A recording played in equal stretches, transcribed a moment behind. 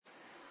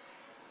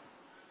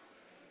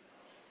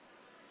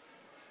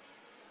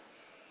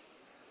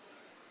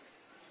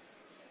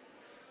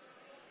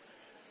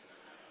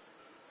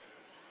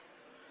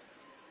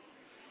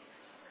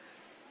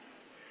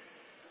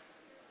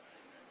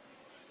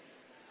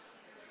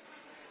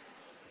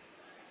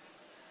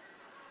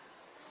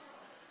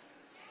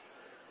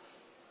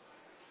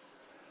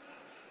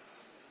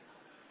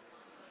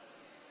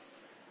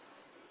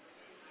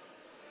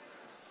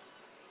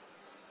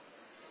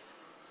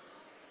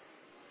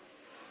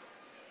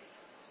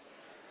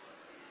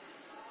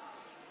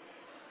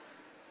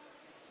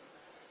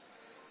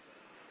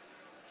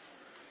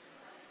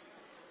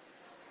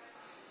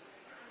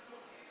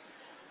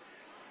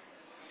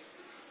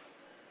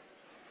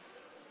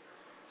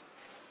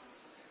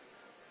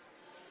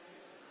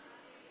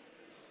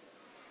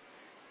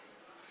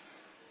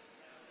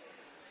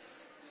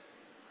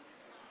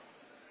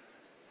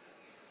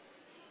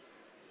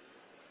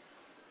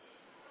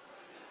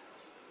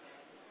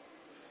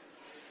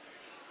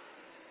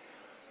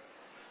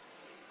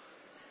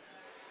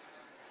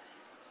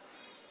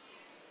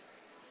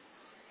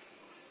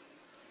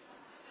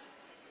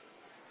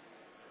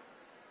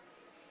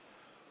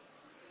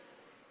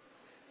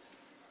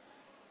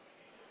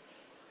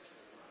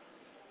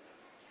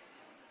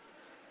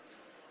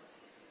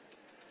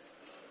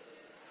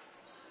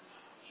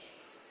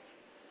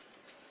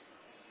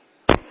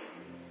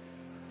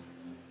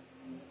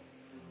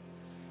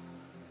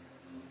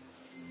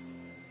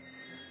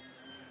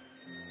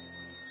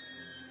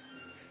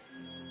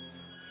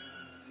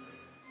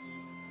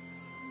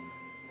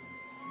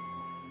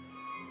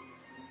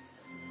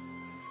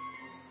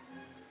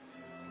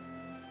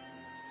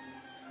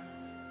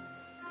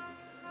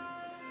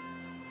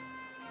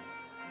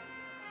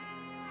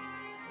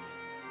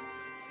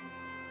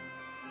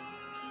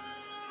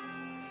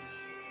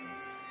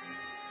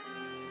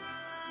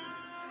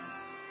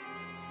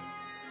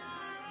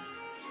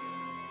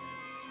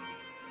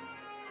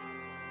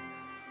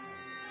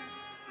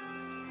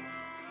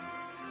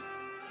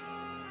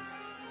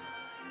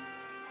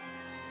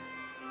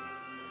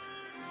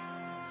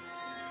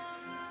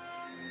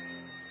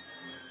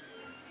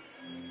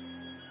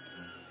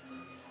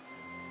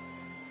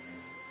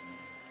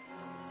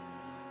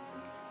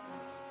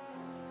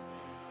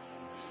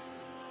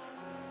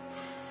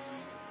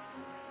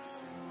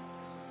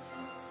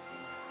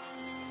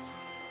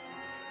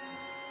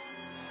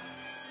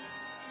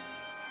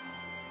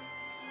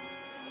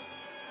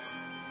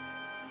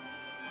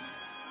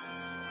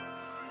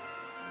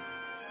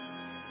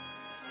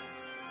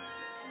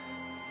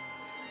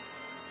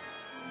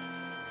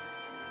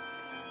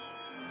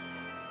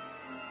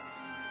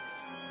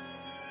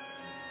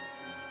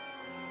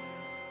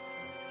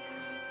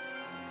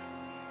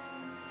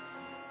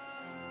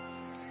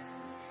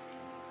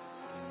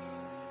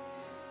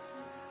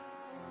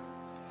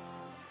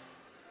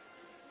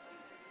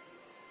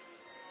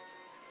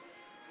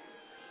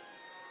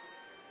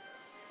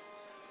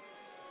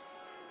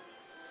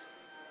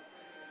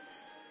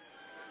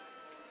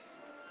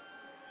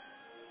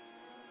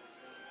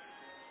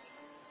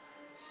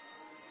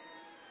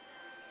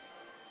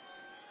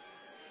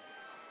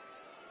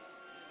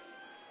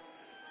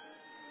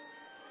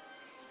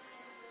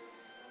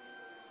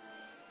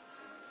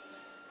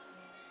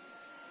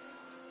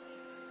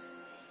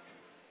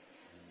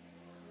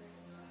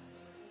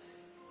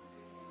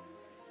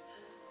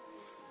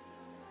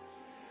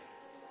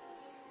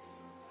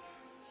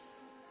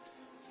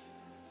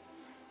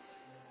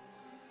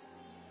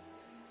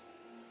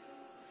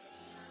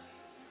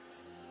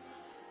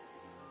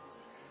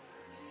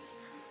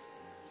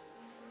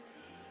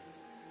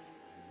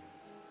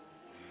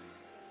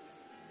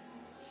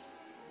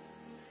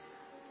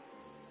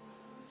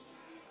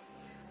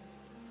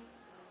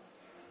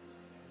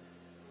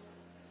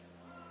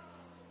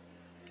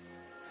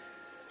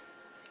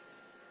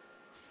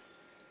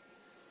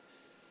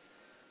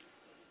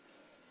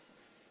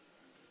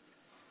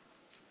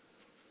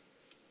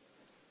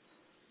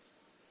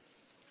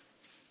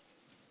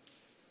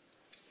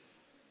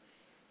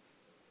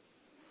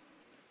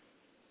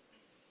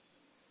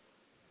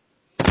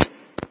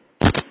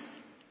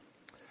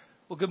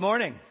Well, good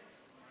morning.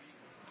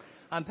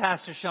 I'm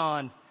Pastor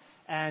Sean,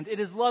 and it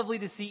is lovely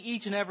to see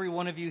each and every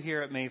one of you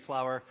here at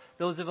Mayflower.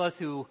 Those of us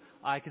who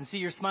I can see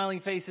your smiling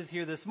faces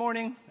here this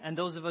morning, and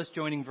those of us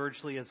joining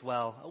virtually as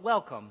well.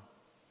 Welcome.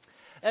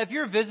 If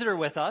you're a visitor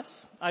with us,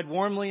 I'd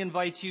warmly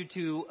invite you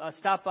to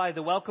stop by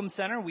the Welcome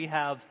Center. We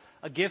have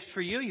a gift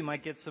for you. You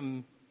might get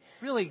some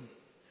really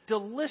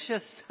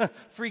delicious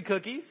free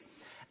cookies,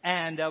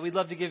 and we'd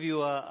love to give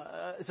you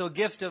a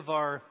gift of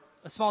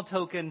a small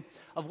token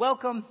of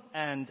welcome,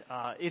 and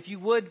if you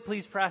would,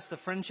 please pass the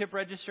friendship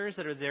registers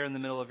that are there in the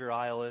middle of your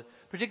aisle.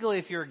 Particularly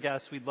if you're a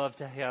guest, we'd love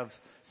to have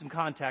some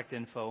contact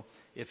info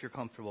if you're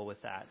comfortable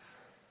with that.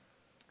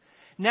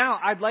 Now,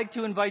 I'd like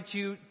to invite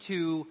you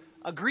to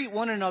greet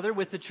one another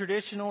with the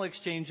traditional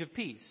exchange of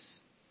peace.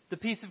 The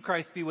peace of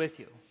Christ be with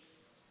you.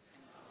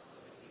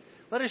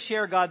 Let us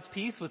share God's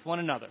peace with one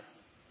another.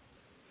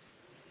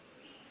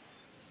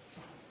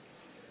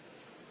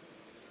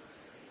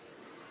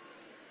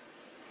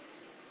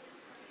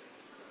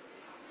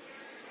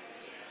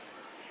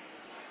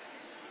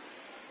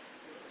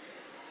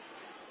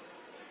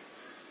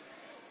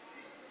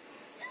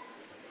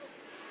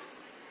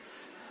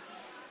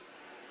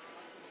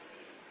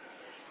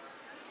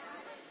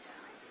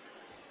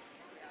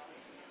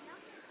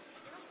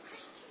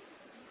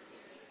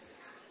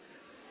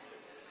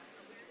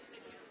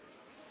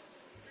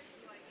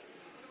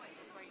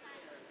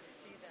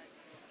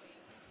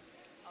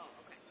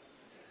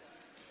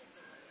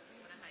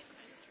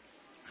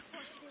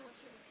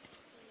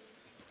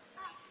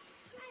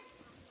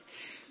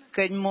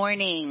 Good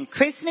morning.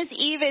 Christmas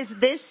Eve is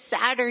this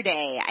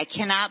Saturday. I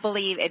cannot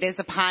believe it is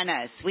upon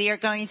us. We are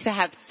going to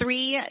have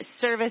 3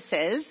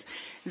 services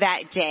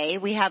that day.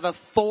 We have a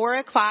 4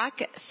 o'clock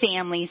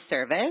family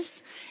service,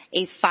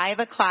 a 5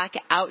 o'clock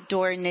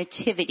outdoor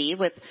nativity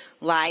with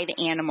live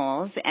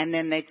animals, and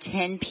then the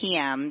 10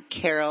 p.m.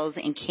 carols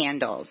and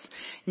candles.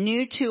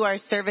 New to our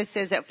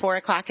services at 4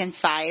 o'clock and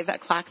 5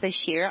 o'clock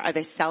this year are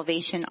the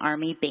Salvation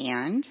Army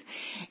Band.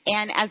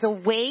 And as a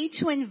way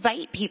to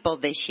invite people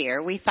this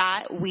year, we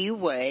thought we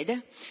would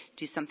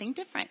do something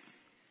different.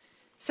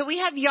 So we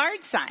have yard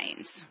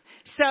signs.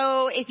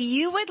 So if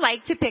you would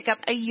like to pick up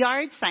a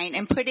yard sign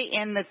and put it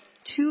in the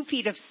 2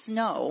 feet of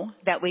snow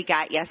that we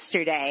got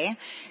yesterday,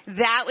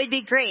 that would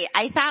be great.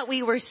 I thought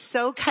we were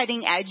so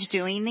cutting edge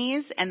doing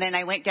these, and then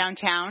I went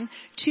downtown.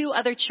 2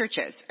 other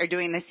churches are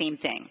doing the same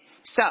thing.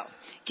 So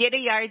get a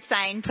yard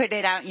sign, put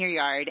it out in your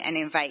yard, and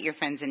invite your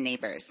friends and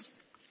neighbors.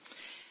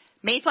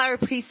 Mayflower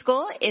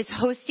Preschool is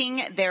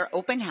hosting their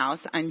open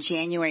house on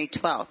January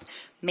 12th.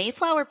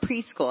 Mayflower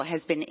Preschool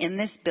has been in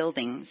this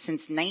building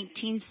since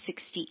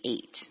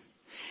 1968.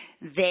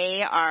 They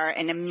are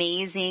an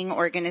amazing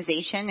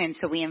organization, and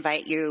so we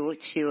invite you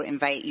to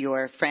invite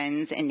your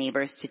friends and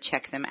neighbors to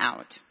check them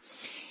out.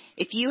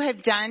 If you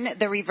have done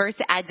the reverse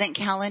Advent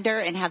calendar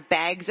and have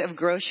bags of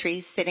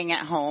groceries sitting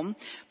at home,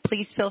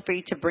 please feel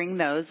free to bring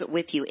those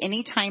with you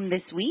anytime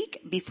this week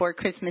before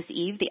Christmas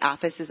Eve. The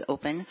office is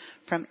open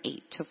from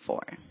 8 to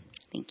 4.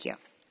 Thank you.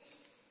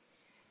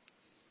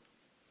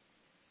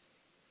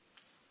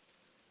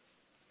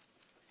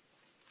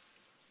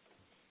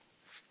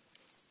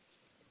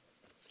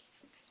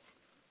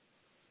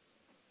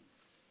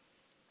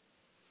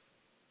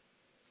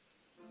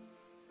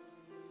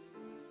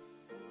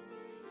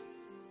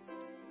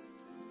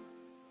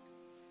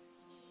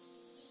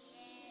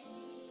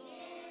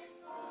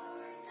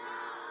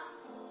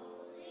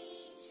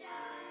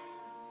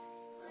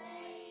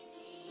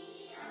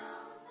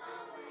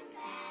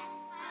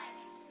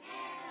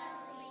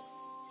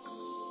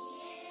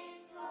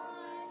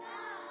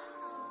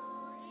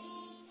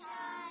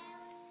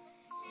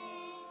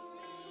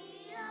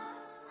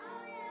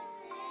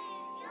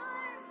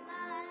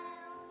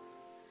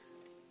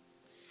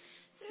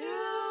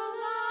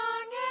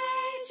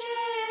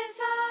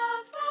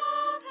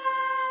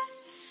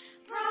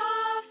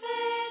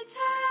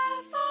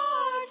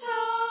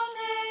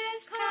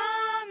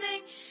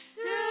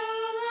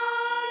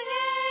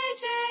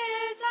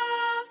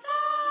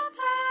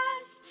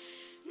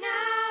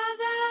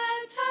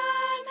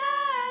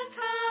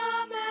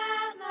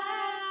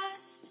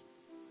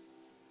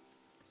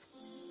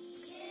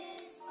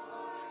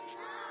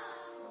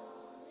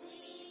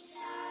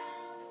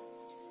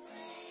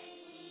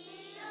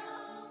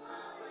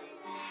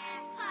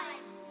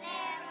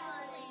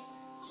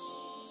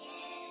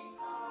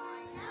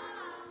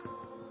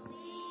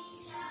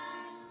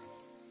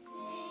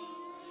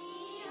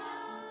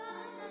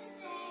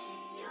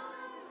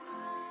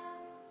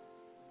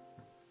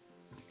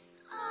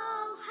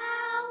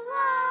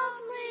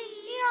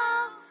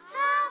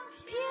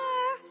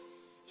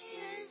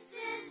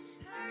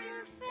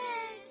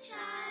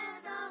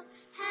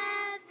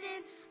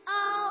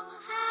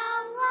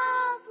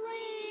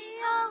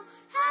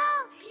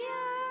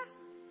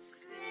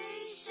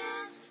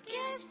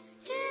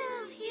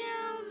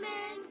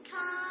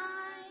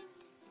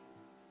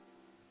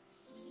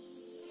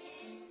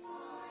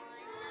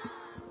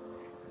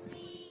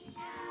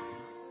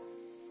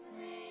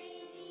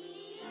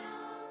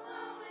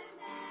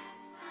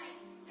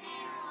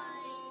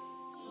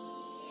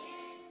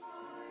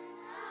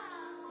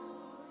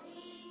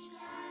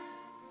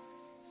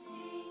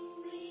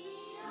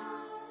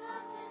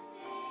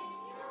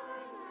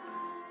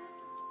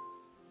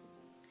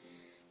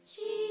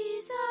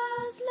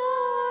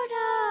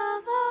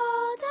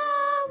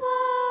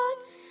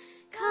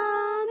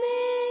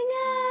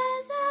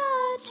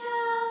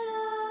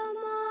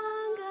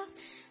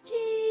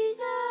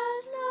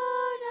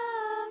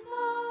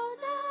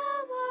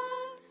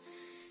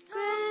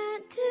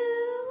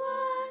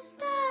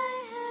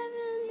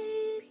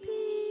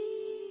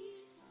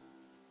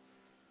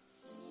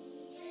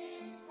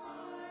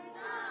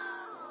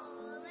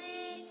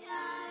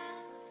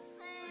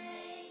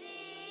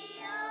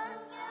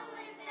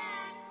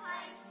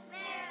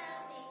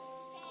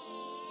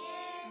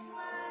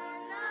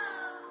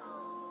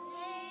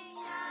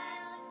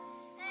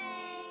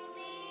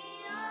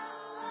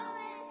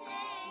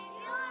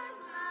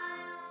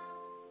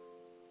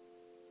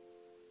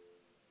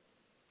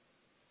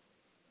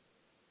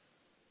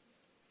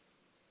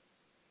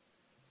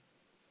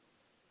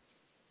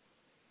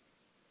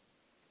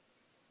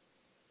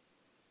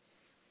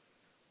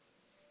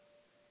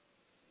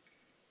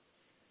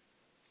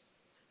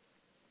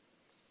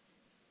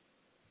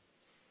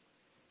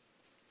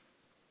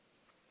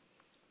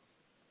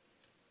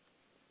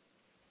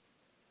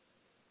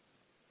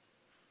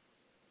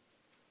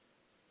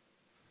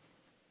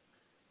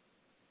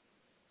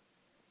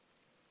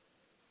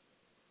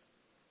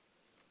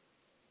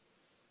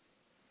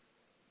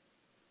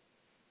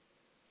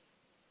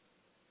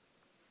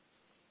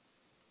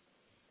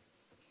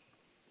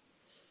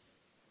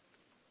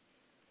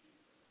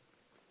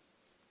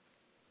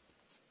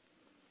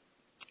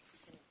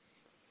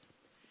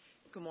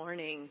 Good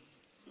morning.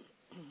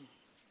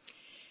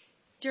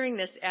 During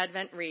this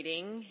Advent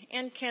reading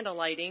and candle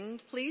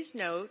lighting, please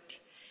note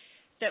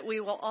that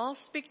we will all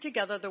speak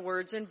together the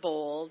words in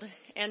bold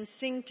and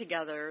sing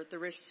together the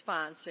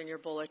response in your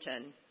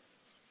bulletin.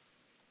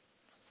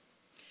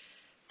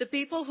 The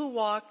people who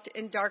walked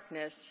in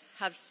darkness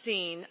have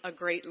seen a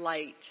great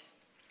light.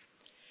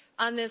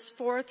 On this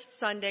fourth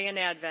Sunday in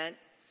Advent,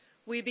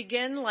 we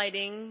begin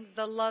lighting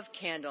the love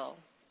candle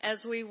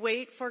as we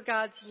wait for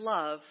God's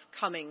love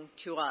coming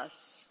to us.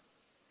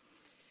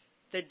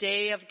 The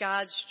day of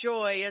God's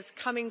joy is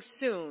coming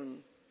soon.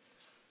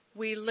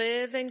 We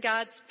live in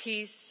God's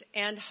peace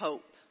and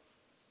hope.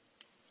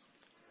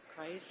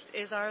 Christ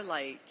is our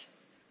light.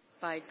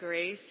 By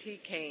grace he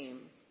came.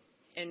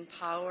 In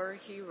power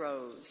he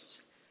rose.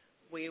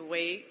 We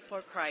wait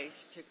for Christ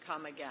to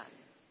come again.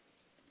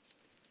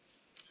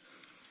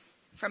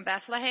 From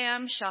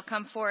Bethlehem shall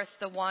come forth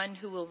the one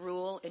who will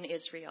rule in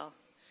Israel,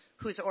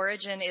 whose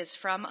origin is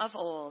from of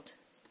old,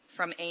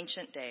 from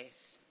ancient days.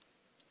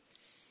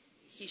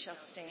 He shall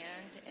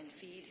stand and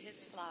feed his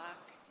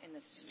flock in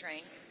the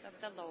strength of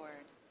the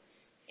Lord,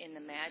 in the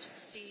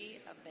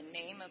majesty of the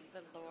name of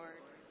the Lord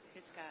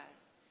his God.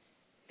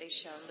 They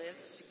shall live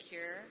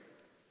secure,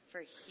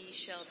 for he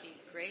shall be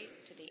great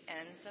to the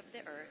ends of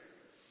the earth,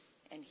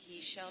 and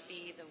he shall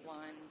be the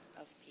one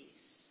of peace.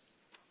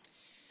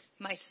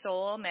 My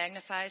soul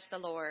magnifies the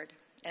Lord,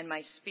 and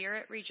my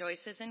spirit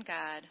rejoices in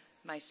God,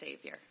 my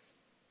Savior.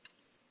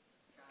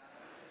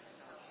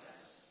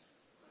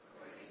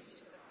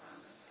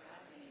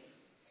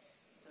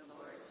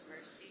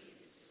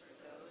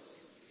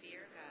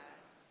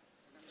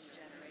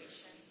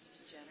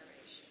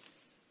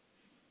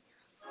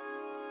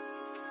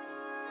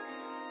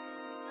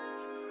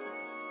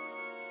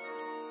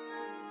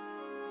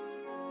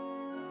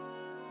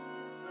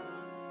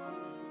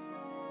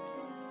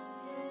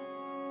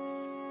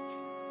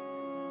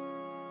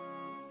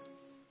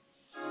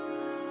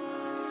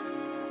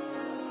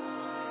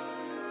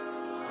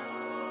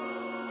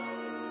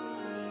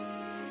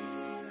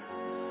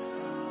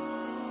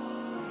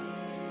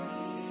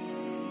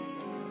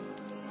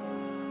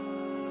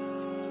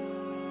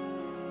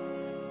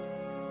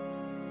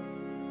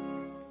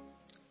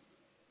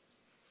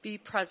 Be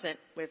present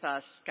with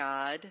us,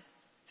 God,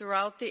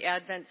 throughout the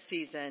Advent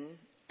season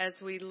as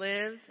we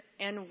live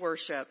and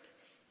worship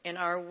in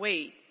our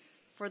wait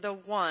for the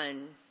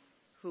one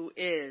who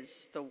is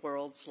the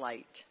world's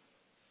light.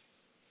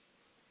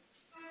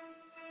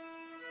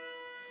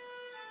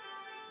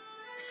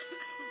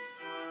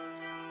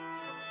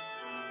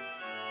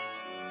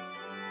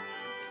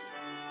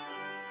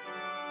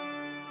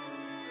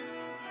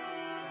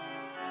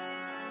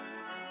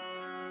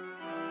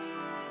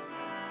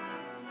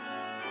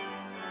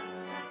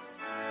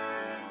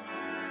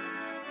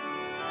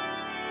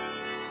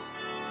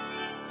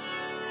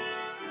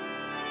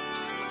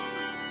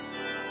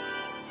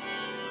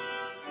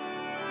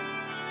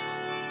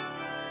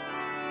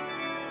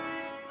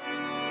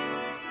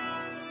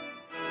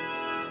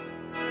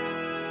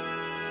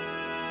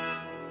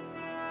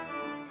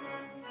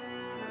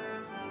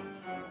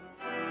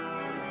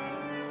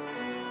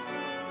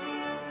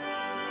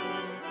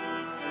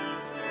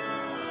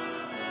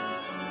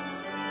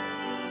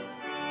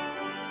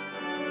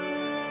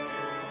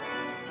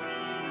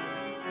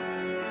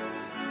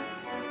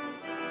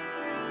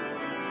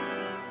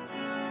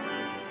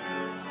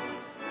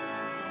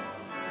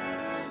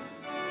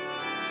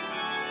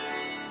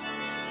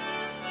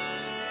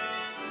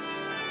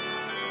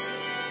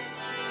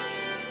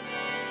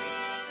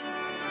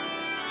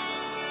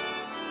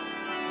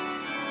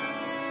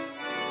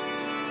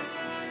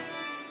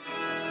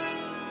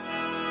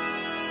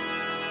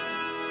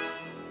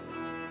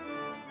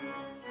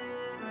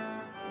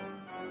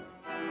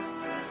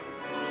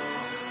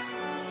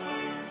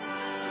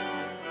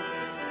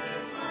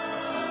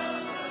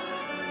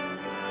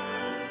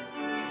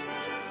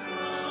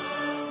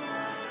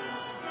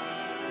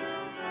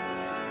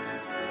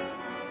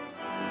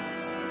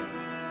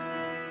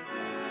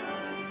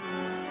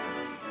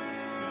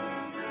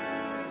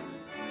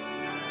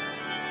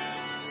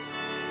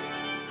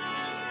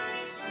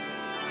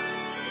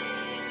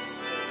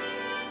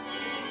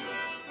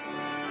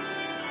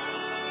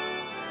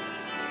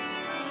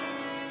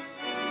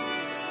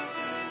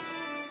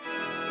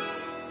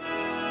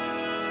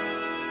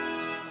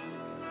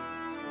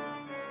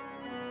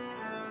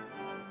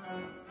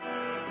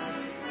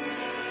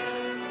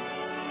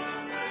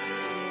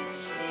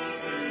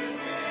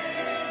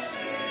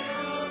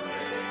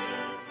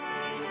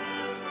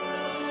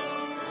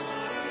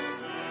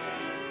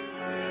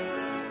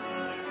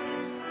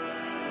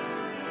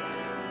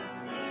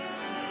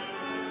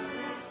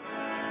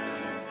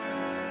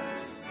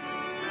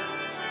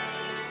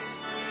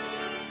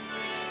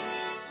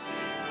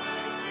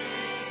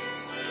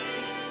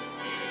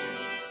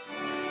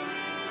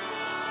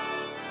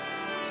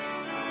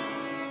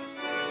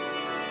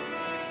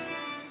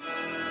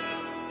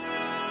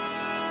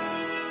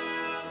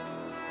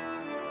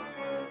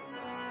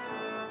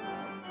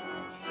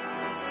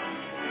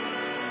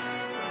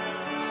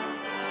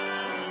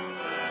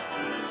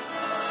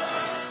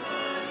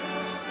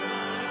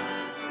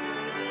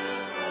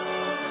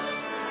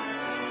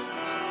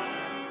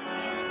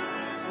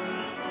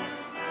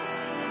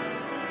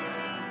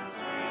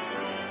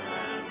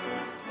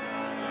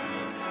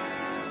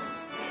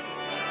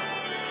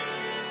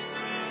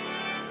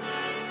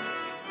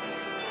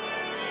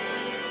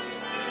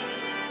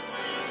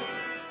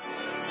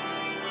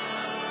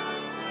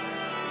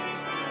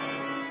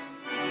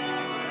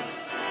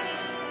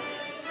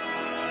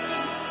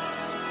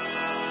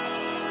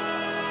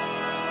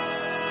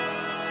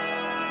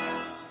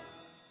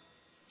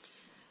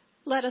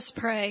 Let us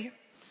pray.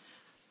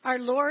 Our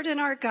Lord and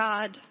our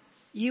God,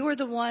 you are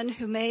the one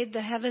who made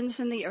the heavens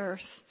and the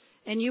earth,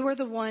 and you are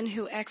the one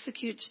who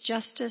executes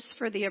justice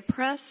for the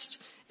oppressed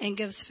and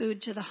gives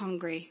food to the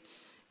hungry.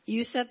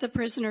 You set the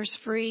prisoners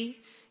free,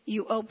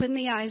 you open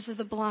the eyes of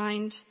the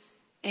blind,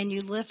 and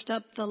you lift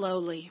up the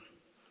lowly.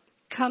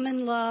 Come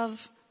in love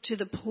to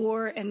the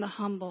poor and the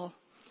humble.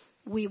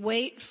 We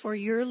wait for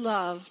your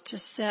love to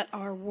set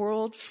our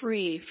world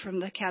free from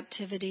the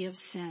captivity of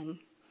sin.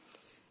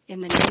 In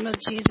the name of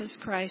Jesus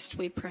Christ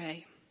we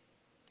pray.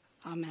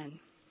 Amen.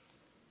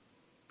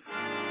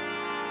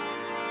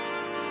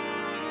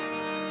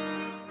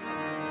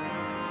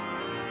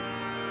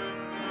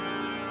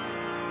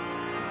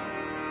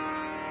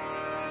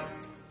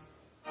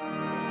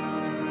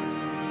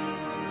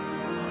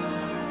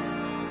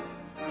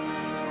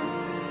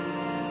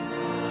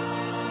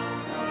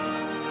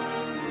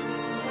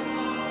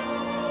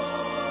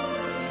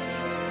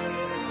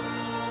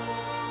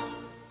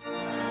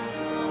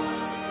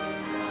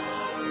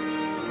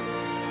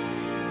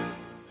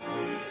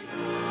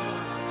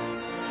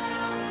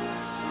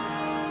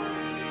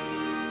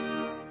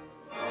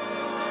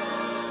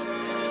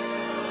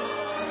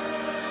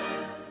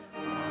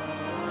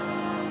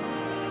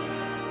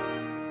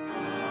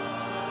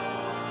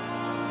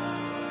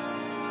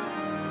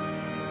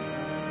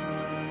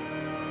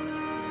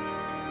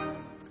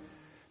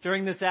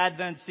 During this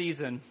Advent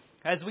season,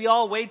 as we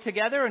all wait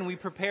together and we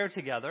prepare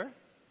together,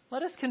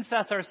 let us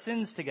confess our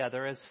sins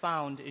together as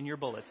found in your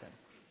bulletin.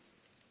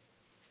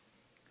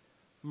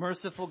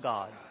 Merciful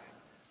God,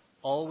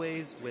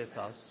 always with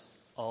us,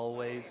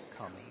 always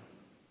coming,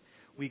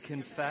 we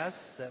confess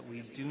that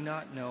we do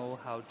not know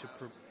how to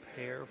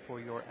prepare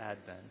for your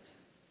advent.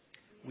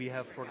 We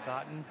have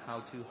forgotten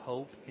how to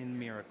hope in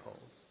miracles.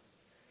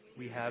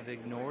 We have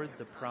ignored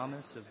the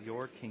promise of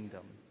your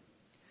kingdom.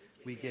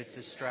 We get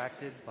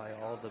distracted by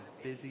all the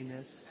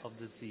busyness of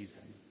the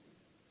season.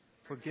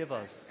 Forgive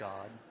us,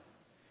 God.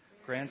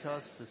 Grant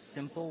us the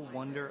simple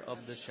wonder of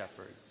the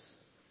shepherds,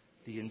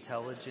 the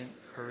intelligent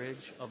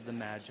courage of the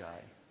Magi,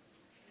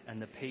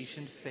 and the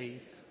patient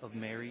faith of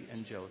Mary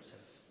and Joseph,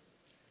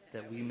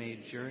 that we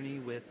may journey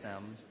with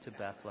them to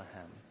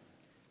Bethlehem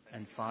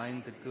and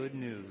find the good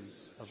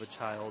news of a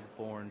child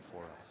born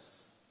for us.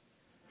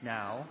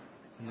 Now,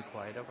 in the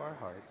quiet of our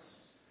hearts,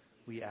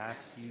 we ask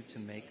you to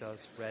make us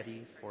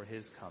ready for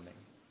his coming.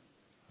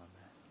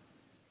 Amen.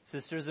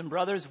 Sisters and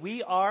brothers,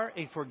 we are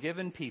a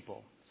forgiven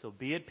people, so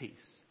be at peace.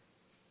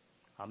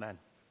 Amen.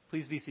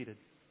 Please be seated.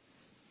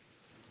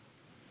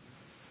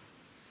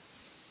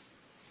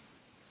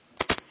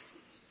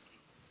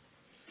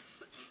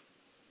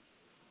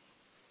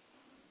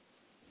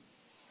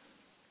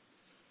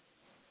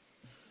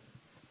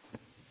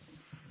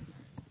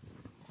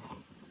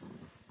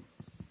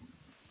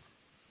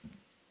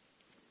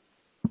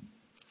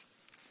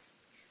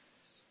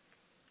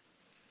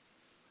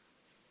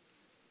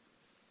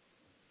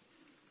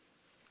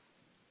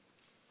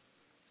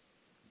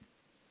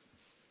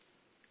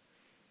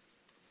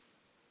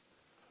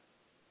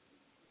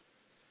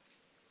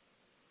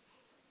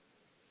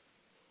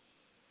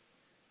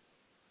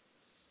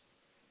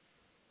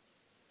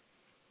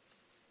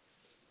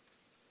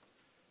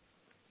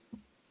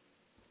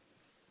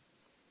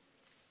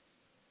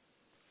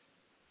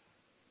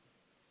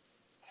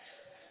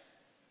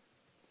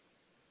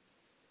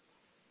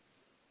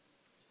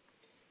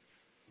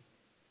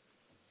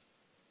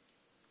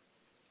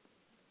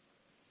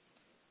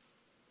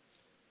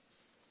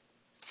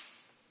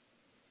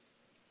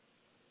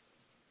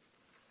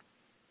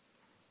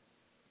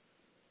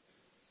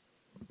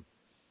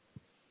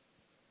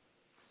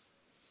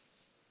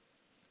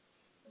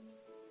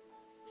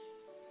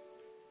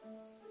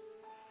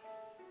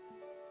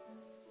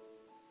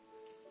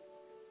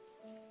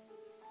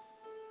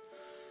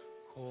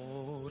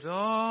 Cold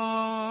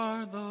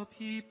are the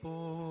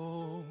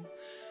people,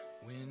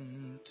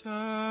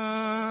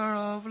 winter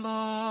of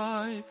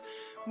life,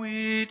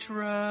 we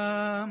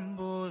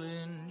tremble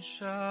in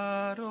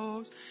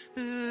shadows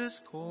this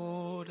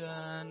cold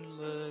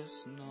endless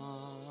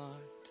night.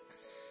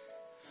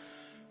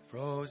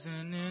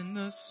 Frozen in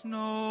the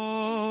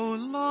snow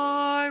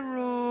lie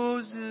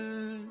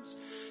roses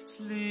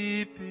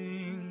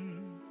sleeping,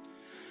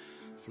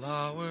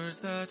 flowers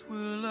that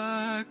will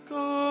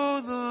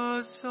echo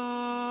the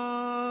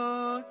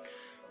sunrise.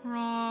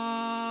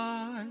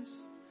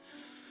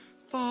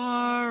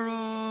 Fire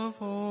of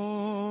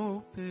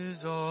hope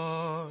is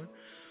our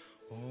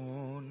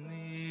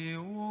only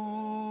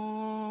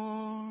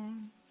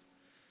warmth.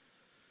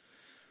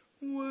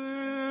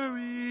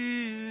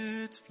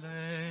 Weary its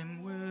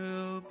flame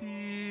will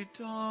be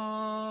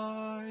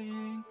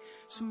dying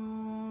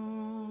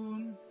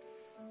soon.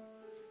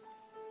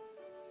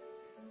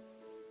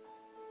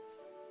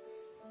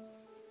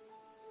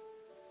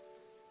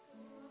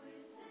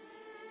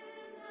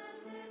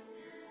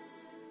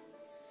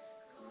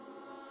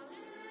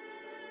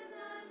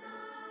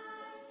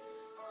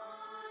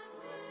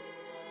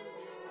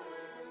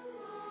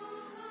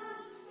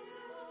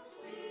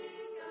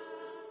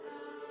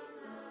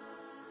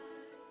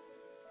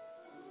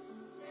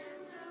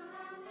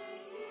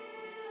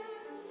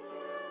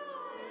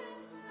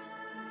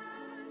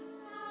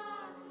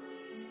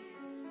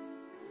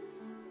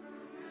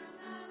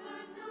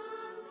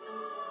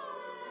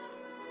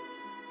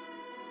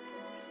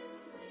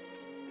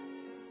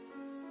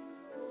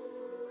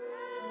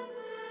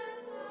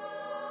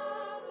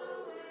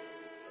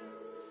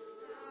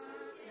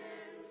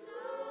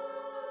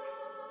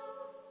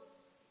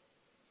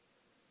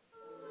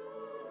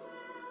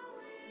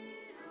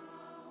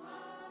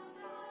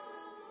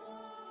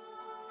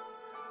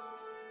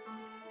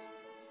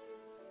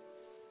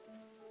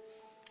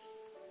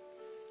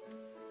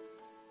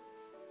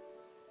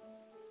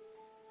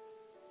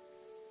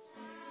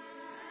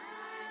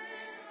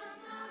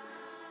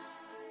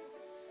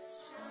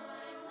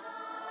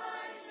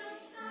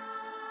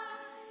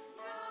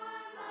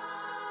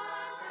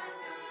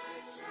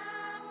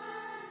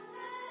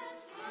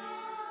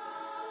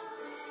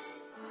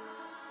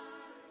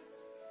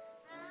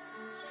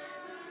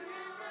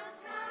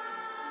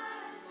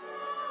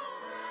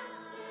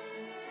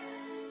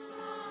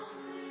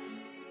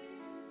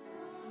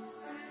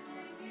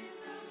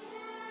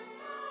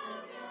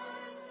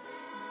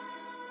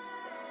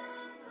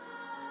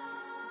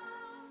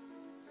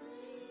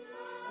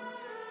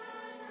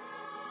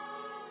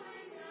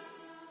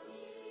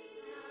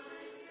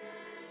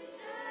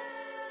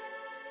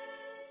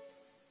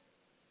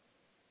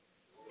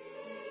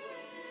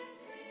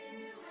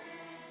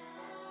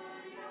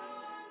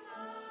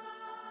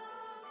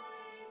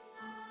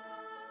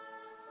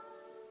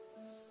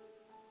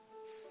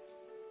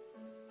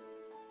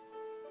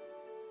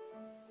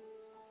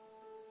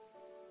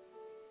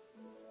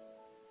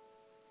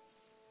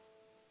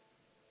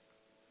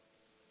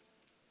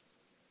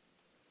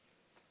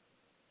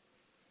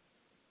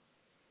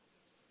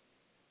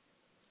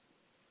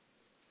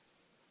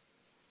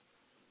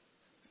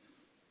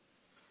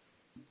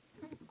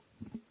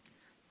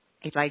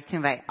 I'd like to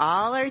invite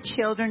all our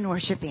children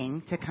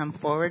worshiping to come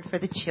forward for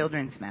the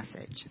children's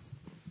message.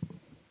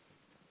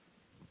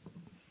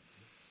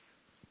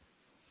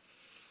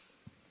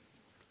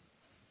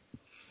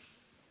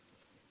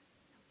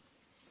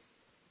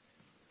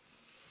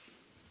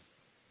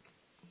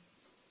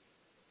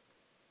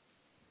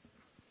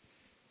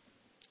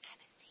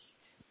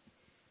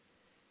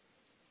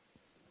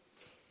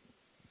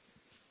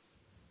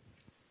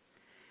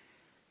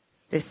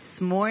 This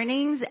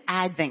morning's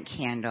Advent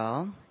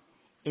candle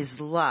is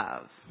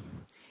love.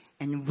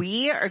 And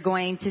we are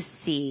going to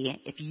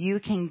see if you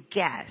can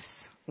guess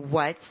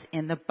what's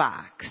in the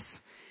box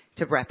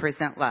to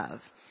represent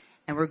love.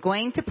 And we're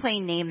going to play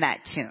Name That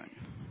Tune.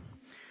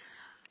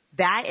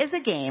 That is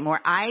a game where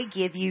I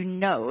give you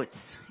notes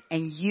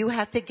and you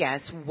have to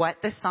guess what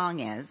the song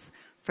is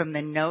from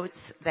the notes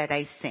that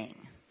I sing.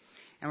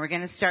 And we're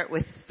going to start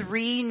with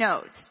 3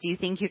 notes. Do you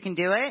think you can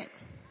do it?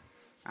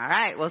 All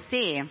right, we'll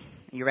see.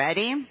 You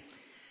ready?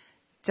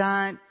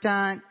 Dun,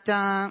 dun,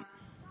 dun.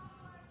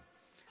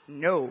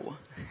 No.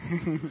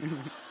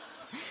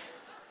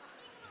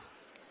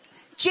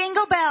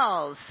 Jingle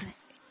bells.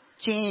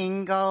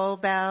 Jingle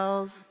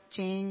bells,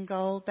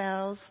 jingle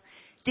bells.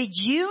 Did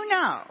you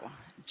know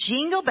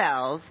Jingle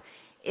Bells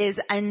is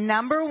a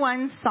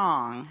 #1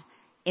 song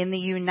in the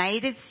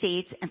United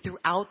States and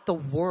throughout the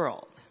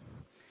world?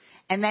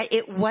 And that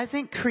it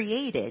wasn't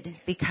created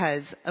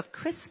because of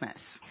Christmas.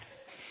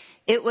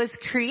 It was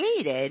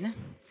created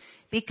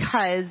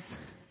because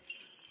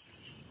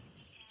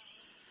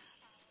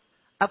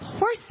of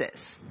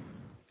horses.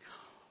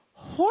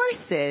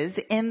 Horses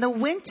in the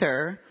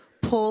winter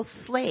pull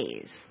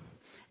sleighs.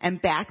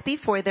 And back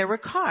before there were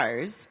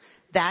cars,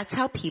 that's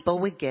how people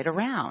would get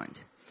around.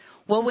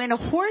 Well, when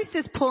a horse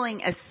is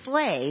pulling a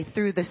sleigh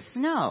through the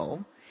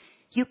snow,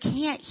 you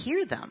can't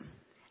hear them.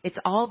 It's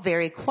all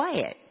very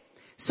quiet.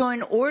 So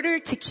in order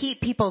to keep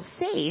people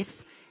safe,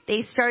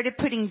 they started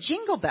putting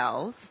jingle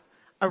bells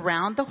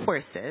around the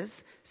horses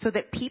so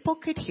that people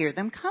could hear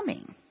them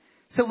coming.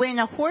 So when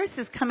a horse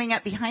is coming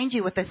up behind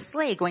you with a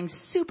sleigh going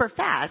super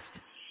fast,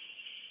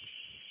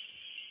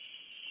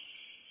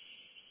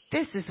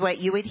 this is what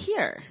you would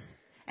hear.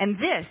 And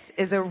this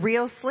is a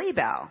real sleigh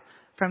bell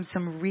from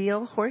some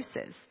real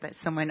horses that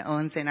someone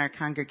owns in our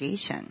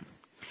congregation.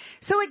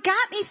 So it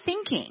got me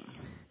thinking,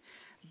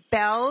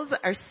 bells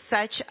are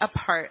such a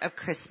part of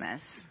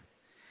Christmas.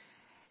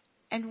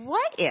 And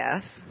what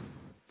if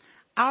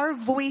our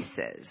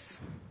voices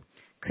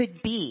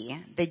could be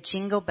the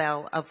jingle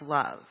bell of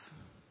love?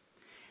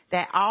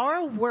 That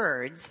our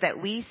words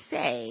that we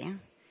say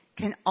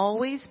can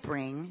always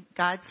bring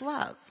God's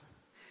love.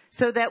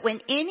 So that when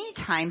any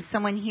time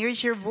someone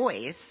hears your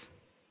voice,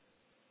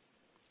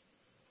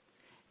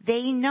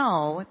 they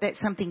know that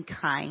something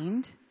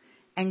kind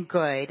and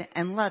good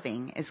and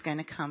loving is going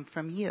to come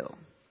from you.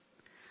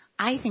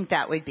 I think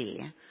that would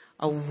be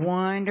a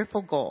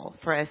wonderful goal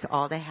for us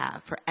all to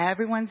have, for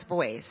everyone's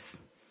voice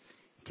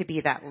to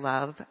be that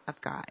love of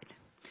God.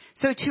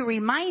 So to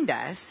remind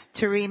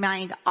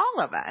all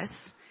of us,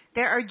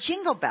 there are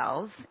jingle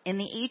bells in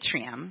the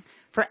atrium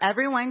for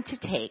everyone to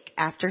take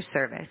after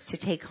service, to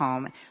take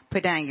home.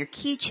 Put it on your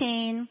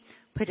keychain,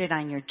 put it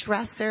on your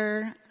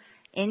dresser,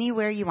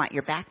 anywhere you want,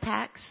 your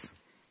backpacks.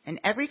 And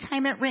every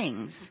time it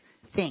rings,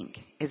 think,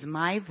 is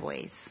my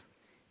voice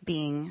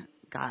being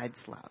God's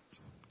love?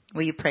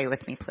 Will you pray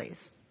with me, please?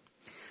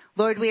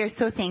 Lord, we are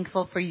so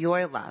thankful for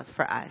your love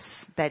for us,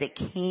 that it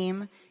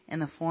came in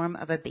the form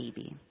of a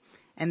baby,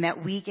 and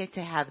that we get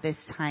to have this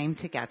time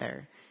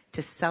together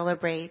to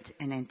celebrate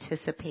and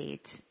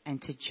anticipate and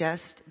to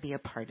just be a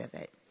part of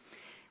it.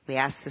 We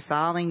ask this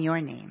all in your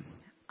name.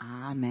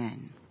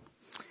 Amen.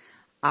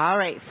 All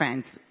right,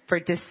 friends, for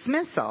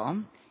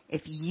dismissal,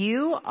 if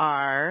you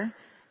are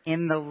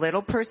in the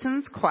little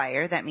person's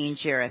choir, that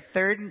means you're a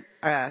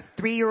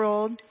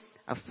 3-year-old,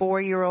 a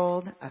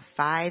 4-year-old, a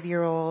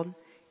 5-year-old,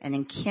 and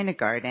in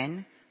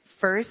kindergarten,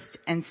 1st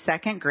and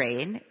 2nd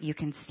grade, you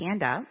can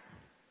stand up.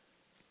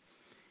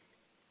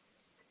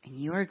 And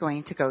you are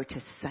going to go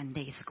to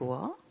Sunday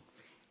school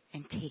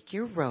and take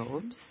your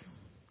robes.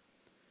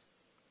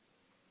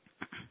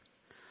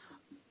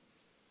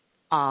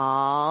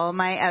 All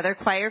my other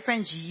choir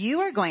friends, you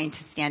are going to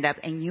stand up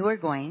and you are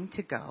going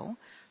to go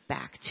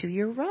back to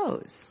your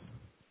rows.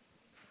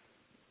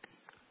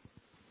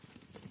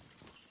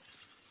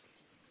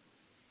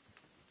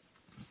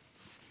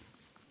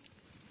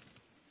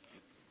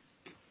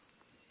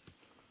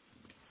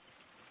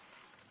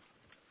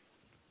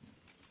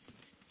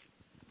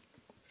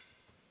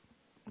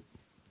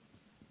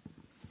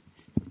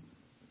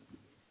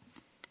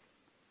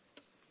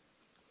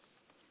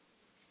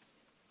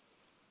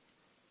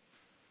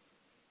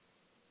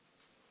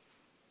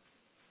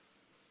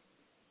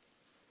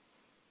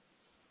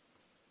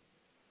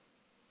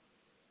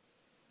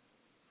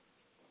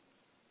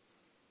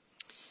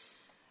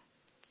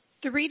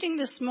 The reading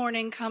this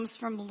morning comes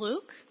from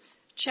Luke,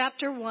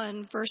 chapter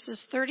 1,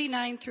 verses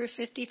 39 through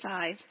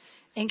 55,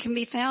 and can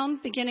be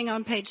found beginning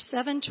on page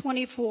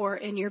 724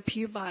 in your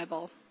Pew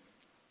Bible.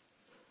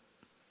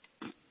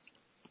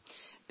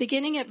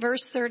 beginning at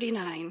verse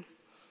 39.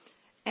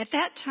 At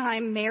that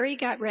time, Mary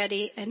got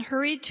ready and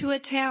hurried to a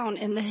town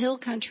in the hill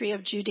country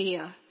of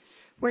Judea,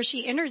 where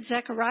she entered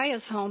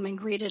Zechariah's home and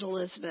greeted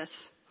Elizabeth.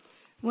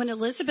 When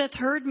Elizabeth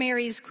heard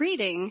Mary's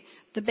greeting,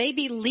 the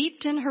baby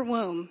leaped in her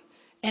womb,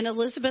 and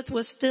Elizabeth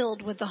was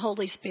filled with the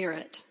Holy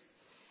Spirit.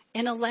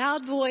 In a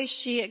loud voice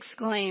she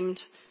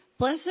exclaimed,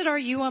 "Blessed are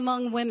you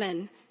among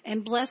women,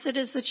 and blessed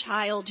is the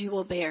child you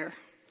will bear.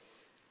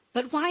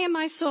 But why am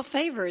I so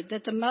favored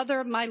that the mother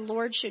of my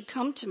Lord should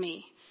come to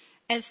me?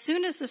 As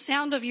soon as the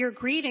sound of your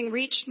greeting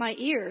reached my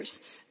ears,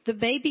 the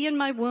baby in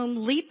my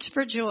womb leaped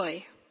for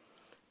joy.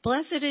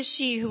 Blessed is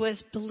she who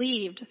has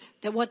believed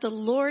that what the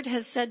Lord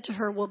has said to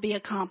her will be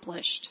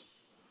accomplished."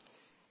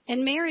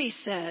 And Mary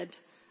said,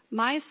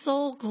 "My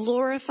soul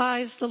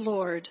glorifies the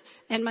Lord,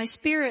 and my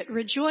spirit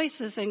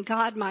rejoices in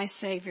God my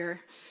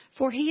Savior,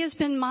 for he has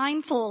been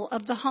mindful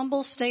of the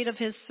humble state of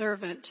his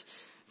servant.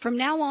 From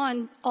now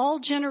on, all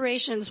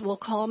generations will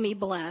call me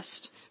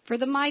blessed, for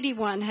the Mighty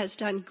One has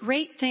done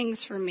great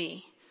things for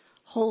me.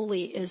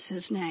 Holy is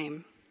his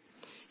name.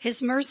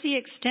 His mercy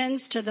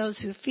extends to those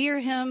who fear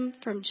him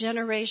from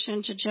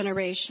generation to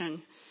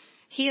generation.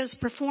 He has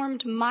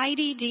performed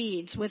mighty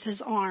deeds with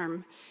his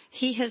arm.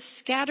 He has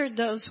scattered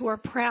those who are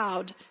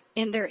proud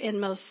in their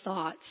inmost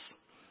thoughts.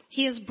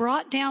 He has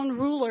brought down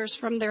rulers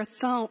from their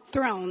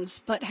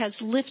thrones, but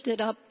has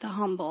lifted up the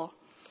humble.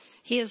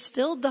 He has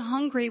filled the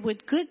hungry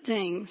with good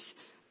things,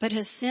 but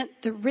has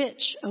sent the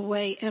rich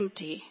away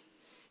empty.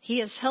 He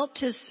has helped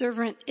his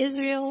servant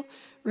Israel,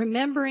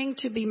 remembering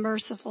to be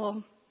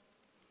merciful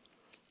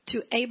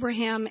to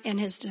Abraham and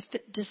his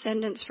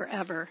descendants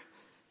forever,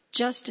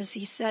 just as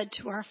he said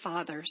to our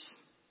fathers."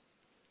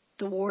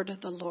 The word of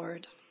the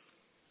Lord.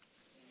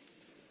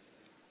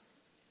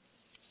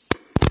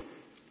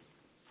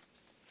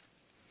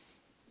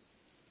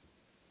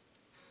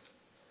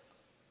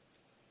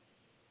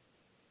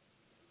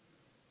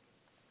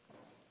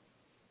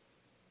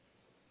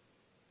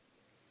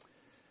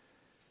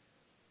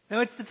 Now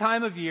it's the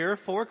time of year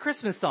for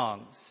Christmas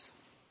songs.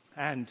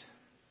 And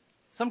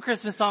some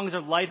Christmas songs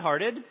are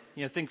lighthearted.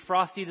 Think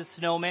Frosty the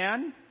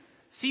Snowman.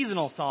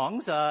 Seasonal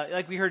songs,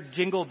 like we heard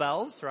Jingle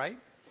Bells, right?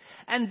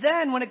 And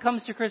then when it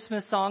comes to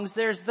Christmas songs,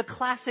 there's the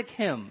classic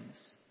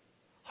hymns.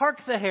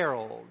 Hark the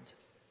Herald,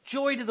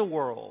 Joy to the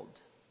World.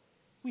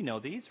 We know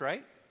these,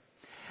 right?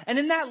 And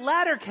in that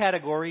latter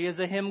category is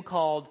a hymn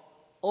called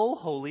O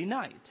Holy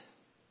Night.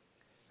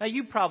 Now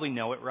you probably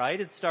know it, right?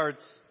 It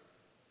starts,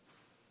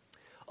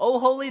 "O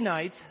holy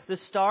night, the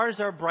stars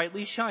are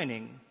brightly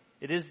shining.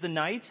 It is the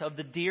night of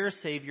the dear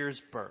Savior's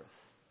birth."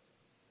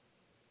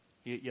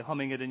 You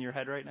humming it in your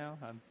head right now?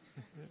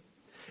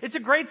 It's a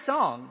great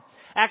song.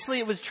 Actually,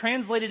 it was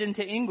translated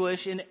into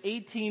English in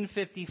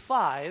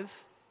 1855,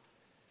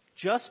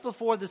 just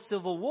before the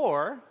Civil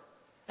War,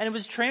 and it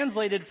was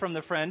translated from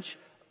the French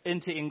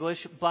into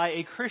English by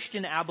a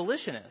Christian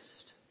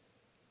abolitionist.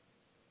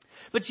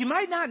 But you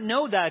might not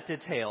know that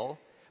detail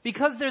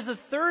because there's a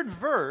third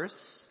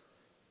verse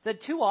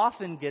that too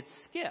often gets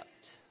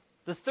skipped.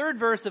 The third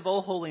verse of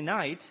O Holy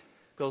Night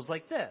goes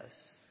like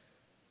this.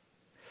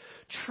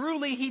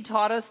 "Truly he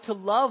taught us to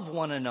love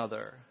one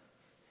another.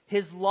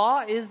 His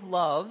law is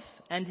love,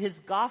 and his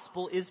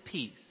gospel is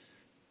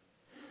peace.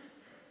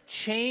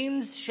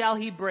 Chains shall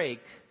he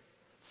break,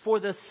 for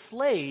the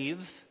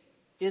slave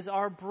is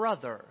our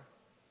brother,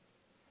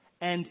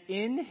 and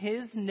in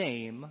his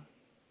name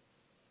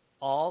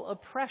all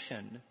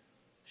oppression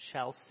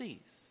shall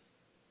cease."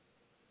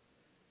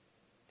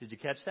 Did you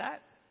catch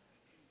that?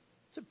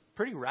 It's a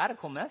pretty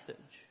radical message.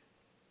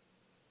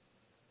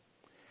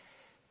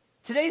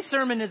 Today's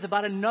sermon is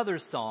about another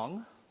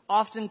song,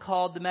 often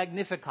called the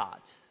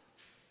Magnificat.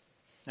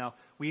 Now,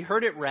 we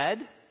heard it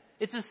read.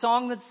 It's a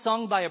song that's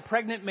sung by a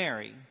pregnant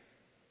Mary.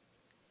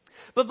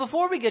 But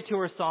before we get to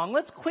her song,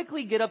 let's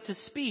quickly get up to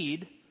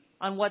speed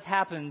on what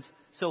happened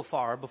so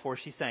far before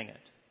she sang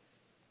it.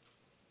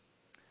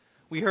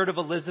 We heard of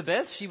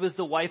Elizabeth. She was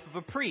the wife of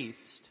a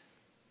priest.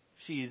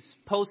 She's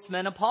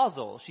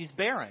postmenopausal. She's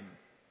barren.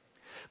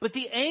 But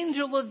the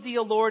angel of the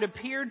Lord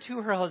appeared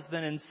to her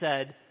husband and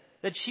said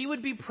that she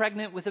would be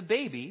pregnant with a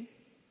baby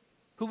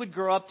who would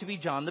grow up to be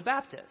John the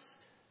Baptist.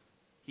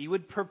 He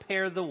would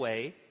prepare the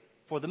way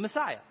for the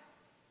Messiah.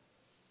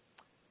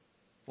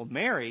 Well,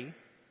 Mary,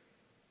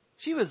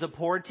 she was a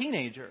poor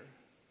teenager,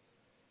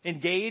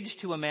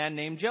 engaged to a man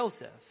named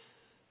Joseph.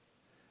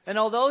 And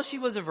although she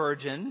was a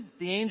virgin,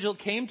 the angel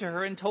came to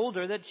her and told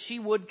her that she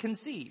would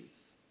conceive,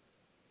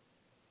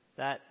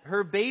 that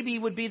her baby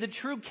would be the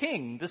true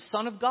king, the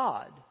Son of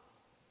God.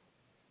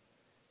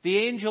 The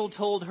angel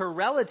told her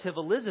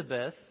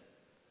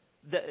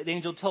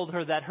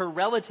that her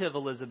relative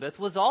Elizabeth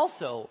was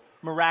also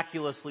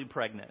miraculously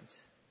pregnant.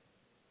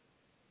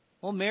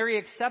 Well, Mary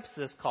accepts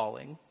this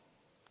calling,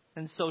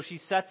 and so she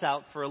sets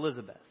out for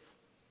Elizabeth.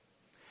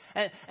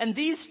 And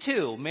these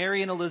two,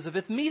 Mary and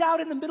Elizabeth, meet out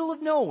in the middle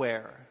of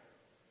nowhere.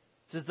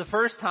 This is the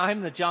first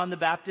time that John the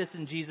Baptist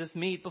and Jesus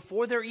meet.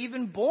 Before they're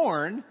even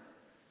born,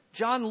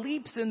 John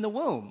leaps in the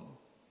womb,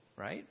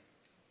 right?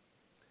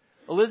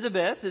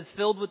 Elizabeth is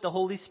filled with the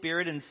Holy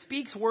Spirit and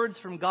speaks words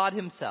from God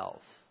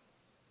himself.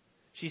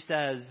 She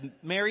says,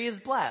 Mary is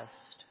blessed.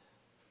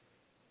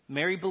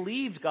 Mary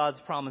believed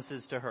God's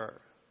promises to her,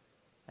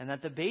 and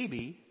that the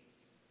baby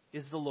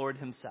is the Lord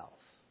himself.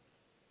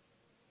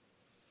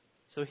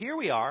 So here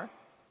we are,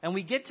 and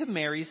we get to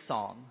Mary's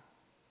song.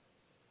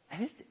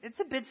 And it's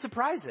a bit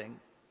surprising.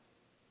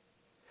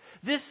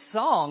 This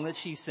song that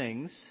she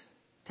sings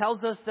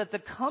tells us that the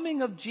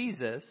coming of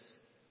Jesus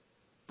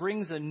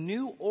brings a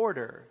new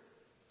order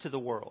to the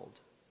world.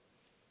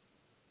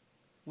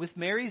 With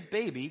Mary's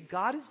baby,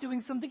 God is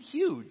doing something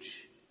huge.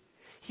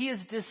 He is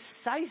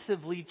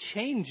decisively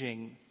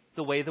changing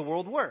the way the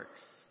world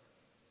works.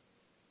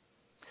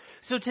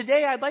 So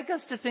today I'd like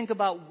us to think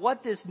about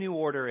what this new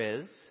order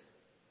is,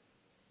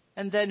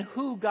 and then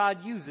who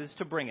God uses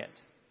to bring it.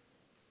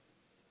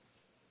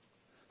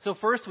 So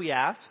first we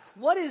ask,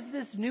 what is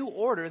this new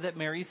order that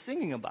Mary's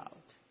singing about?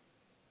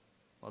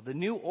 Well, the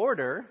new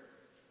order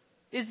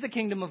is the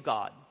kingdom of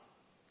God.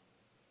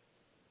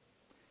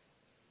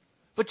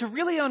 But to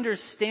really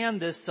understand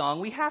this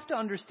song, we have to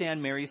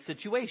understand Mary's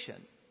situation.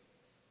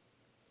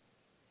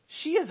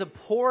 She is a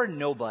poor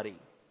nobody.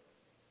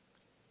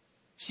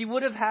 She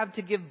would have had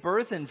to give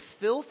birth in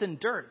filth and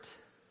dirt.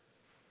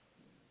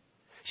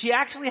 She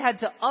actually had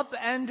to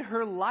upend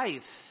her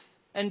life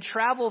and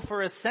travel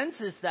for a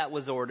census that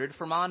was ordered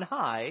from on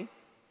high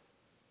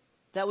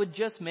that would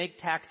just make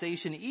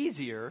taxation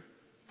easier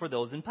for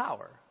those in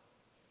power.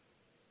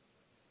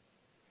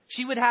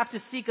 She would have to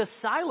seek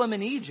asylum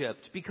in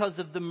Egypt because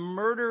of the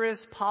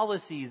murderous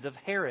policies of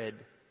Herod,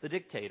 the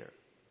dictator.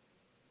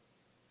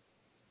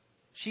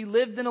 She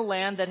lived in a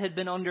land that had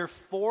been under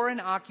foreign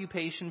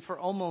occupation for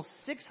almost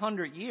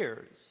 600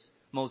 years,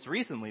 most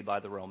recently by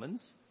the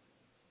Romans.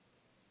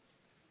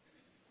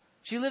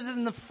 She lived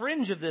in the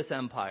fringe of this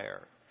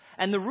empire,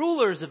 and the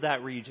rulers of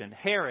that region,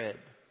 Herod,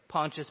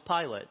 Pontius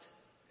Pilate,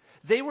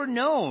 they were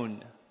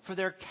known for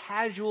their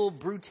casual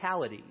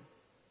brutality.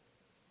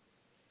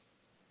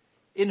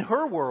 In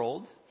her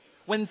world,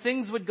 when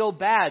things would go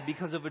bad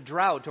because of a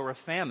drought or a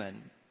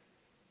famine,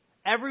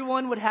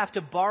 everyone would have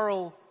to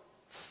borrow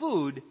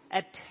food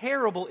at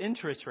terrible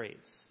interest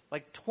rates,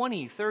 like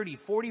 20, 30,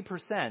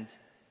 40%,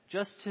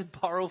 just to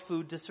borrow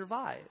food to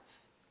survive.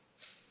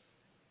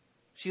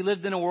 She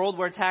lived in a world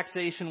where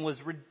taxation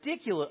was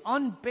ridiculous,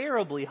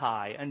 unbearably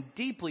high, and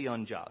deeply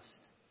unjust.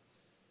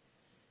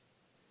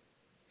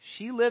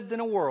 She lived in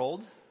a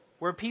world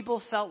where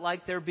people felt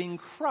like they're being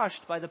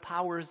crushed by the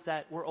powers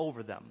that were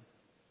over them.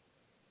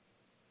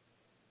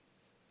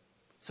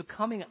 So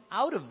coming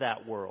out of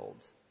that world,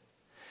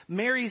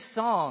 Mary's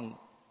song,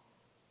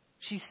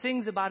 she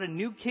sings about a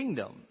new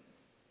kingdom.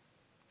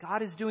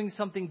 God is doing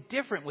something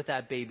different with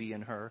that baby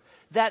in her.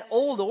 That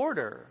old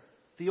order,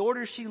 the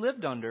order she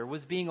lived under,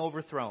 was being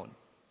overthrown.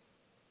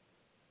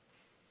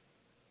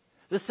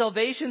 The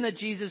salvation that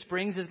Jesus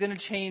brings is going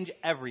to change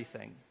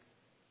everything.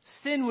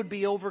 Sin would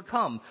be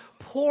overcome.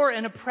 Poor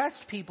and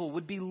oppressed people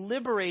would be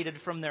liberated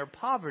from their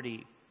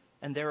poverty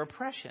and their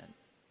oppression.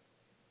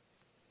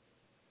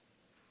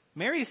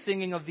 Mary's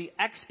singing of the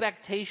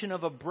expectation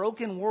of a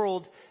broken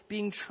world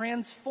being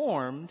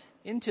transformed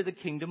into the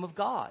kingdom of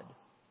God.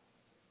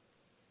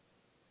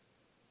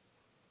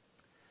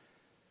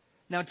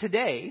 Now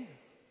today,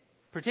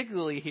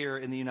 particularly here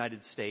in the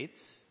United States,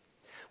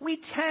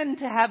 we tend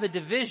to have a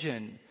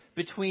division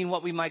between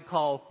what we might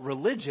call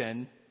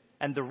religion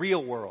and the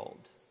real world.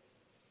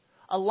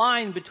 A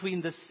line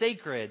between the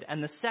sacred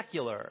and the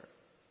secular,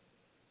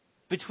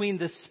 between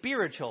the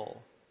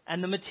spiritual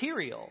and the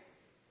material.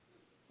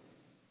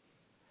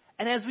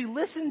 And as we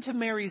listen to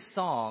Mary's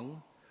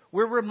song,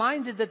 we're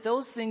reminded that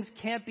those things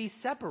can't be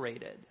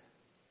separated.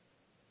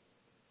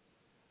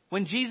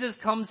 When Jesus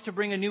comes to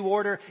bring a new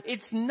order,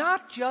 it's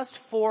not just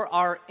for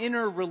our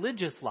inner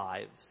religious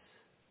lives.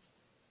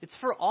 It's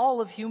for all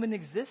of human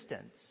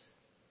existence.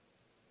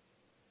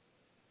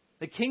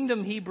 The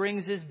kingdom he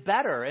brings is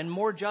better and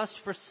more just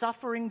for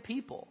suffering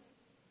people.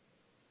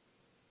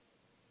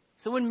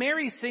 So when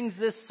Mary sings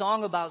this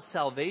song about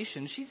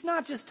salvation, she's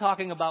not just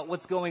talking about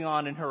what's going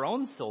on in her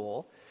own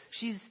soul.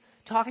 She's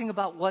talking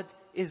about what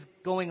is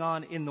going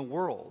on in the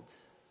world.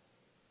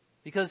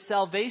 Because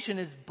salvation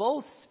is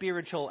both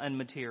spiritual and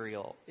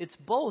material. It's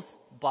both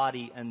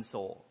body and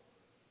soul.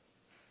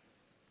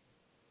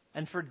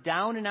 And for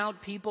down and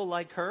out people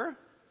like her,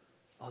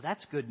 oh,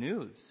 that's good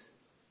news.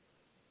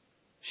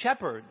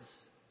 Shepherds,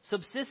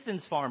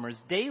 subsistence farmers,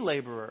 day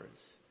laborers,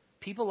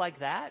 people like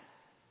that,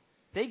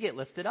 they get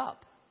lifted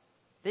up.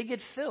 They get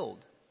filled.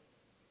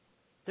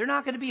 They're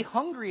not going to be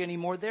hungry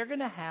anymore. They're going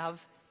to have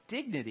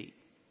dignity.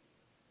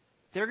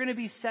 They're going to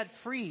be set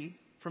free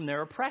from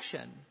their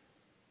oppression.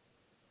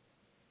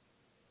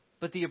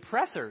 But the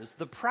oppressors,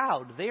 the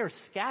proud, they are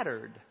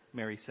scattered,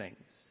 Mary sings.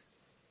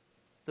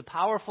 The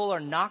powerful are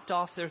knocked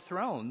off their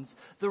thrones.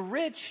 The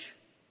rich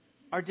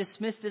are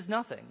dismissed as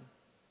nothing.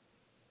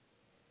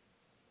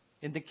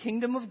 In the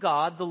kingdom of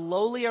God, the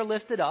lowly are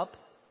lifted up.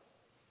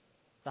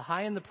 The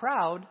high and the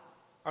proud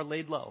are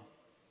laid low.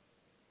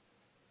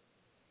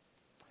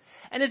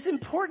 And it's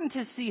important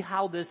to see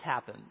how this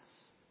happens.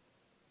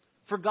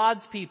 For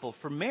God's people,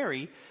 for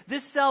Mary,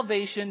 this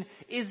salvation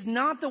is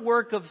not the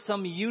work of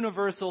some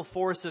universal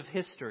force of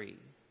history.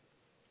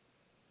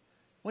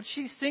 What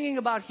she's singing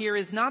about here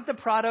is not the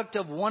product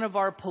of one of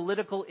our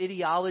political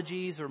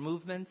ideologies or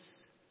movements.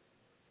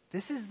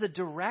 This is the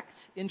direct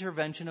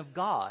intervention of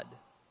God.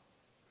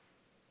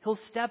 He'll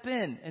step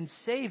in and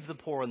save the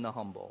poor and the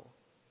humble.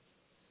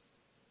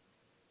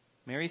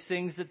 Mary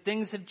sings that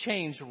things have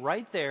changed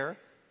right there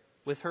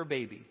with her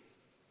baby.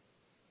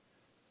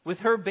 With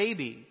her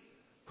baby,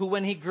 who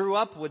when he grew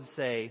up would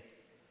say,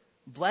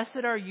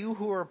 "Blessed are you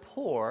who are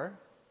poor,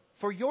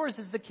 for yours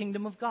is the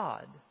kingdom of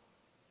God.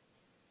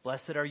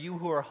 Blessed are you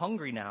who are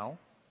hungry now,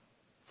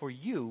 for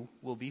you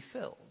will be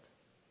filled."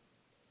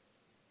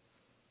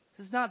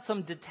 This is not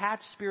some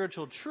detached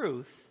spiritual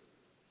truth.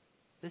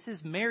 This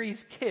is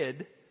Mary's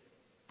kid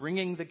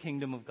bringing the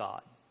kingdom of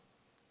God.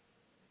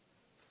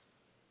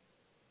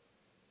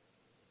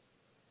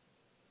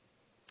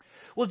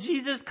 Well,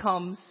 Jesus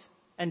comes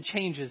and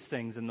changes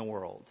things in the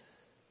world.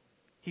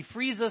 He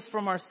frees us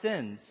from our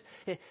sins.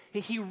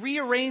 He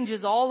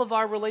rearranges all of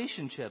our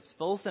relationships,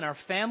 both in our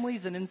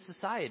families and in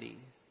society.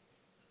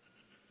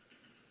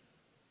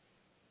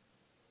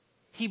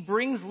 He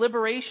brings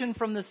liberation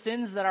from the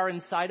sins that are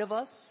inside of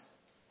us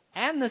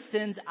and the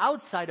sins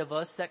outside of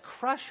us that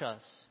crush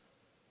us.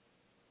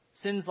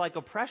 Sins like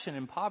oppression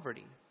and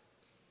poverty.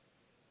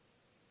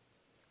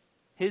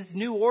 His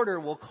new order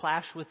will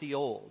clash with the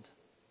old,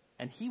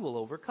 and he will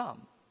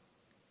overcome.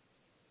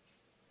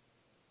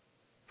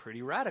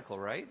 Pretty radical,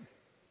 right?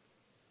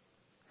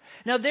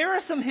 Now, there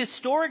are some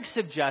historic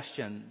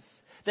suggestions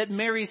that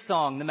Mary's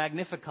song, the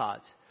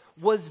Magnificat,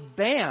 was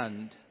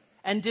banned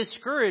and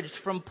discouraged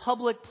from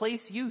public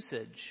place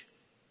usage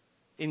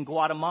in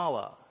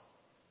Guatemala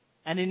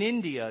and in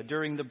India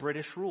during the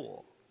British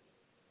rule.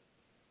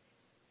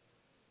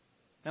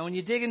 Now, when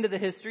you dig into the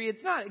history,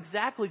 it's not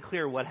exactly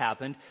clear what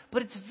happened,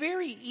 but it's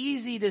very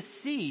easy to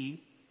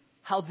see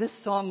how this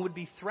song would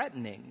be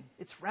threatening.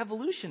 It's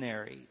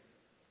revolutionary.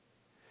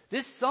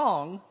 This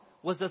song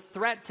was a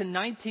threat to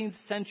 19th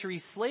century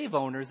slave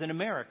owners in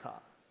America,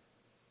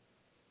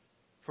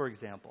 for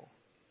example.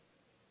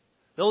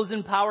 Those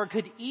in power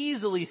could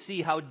easily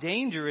see how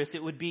dangerous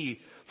it would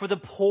be for the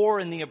poor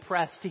and the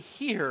oppressed to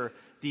hear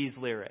these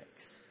lyrics.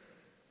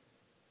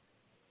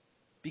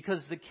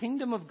 Because the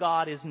kingdom of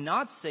God is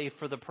not safe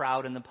for the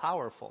proud and the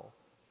powerful,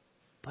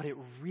 but it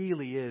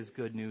really is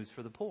good news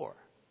for the poor.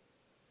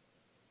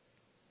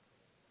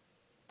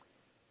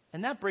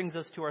 And that brings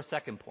us to our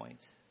second point,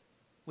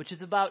 which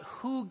is about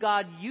who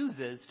God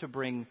uses to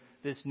bring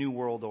this new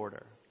world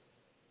order.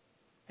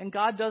 And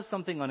God does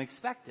something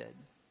unexpected.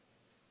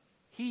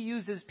 He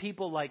uses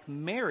people like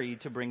Mary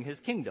to bring his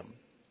kingdom.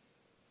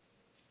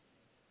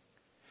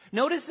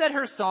 Notice that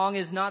her song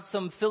is not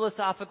some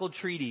philosophical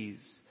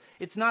treatise.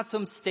 It's not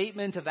some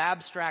statement of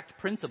abstract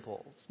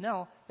principles.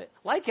 No,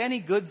 like any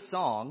good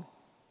song,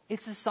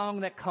 it's a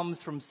song that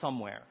comes from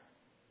somewhere.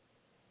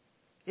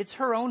 It's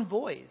her own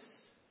voice.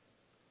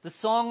 The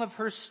song of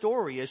her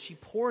story as she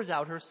pours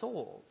out her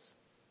soul.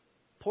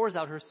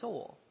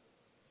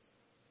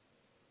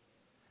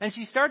 And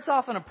she starts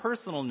off on a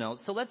personal note,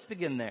 so let's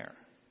begin there.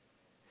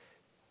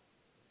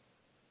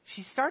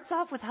 She starts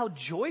off with how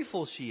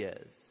joyful she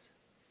is.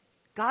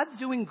 God's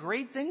doing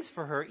great things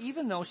for her,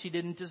 even though she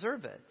didn't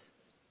deserve it.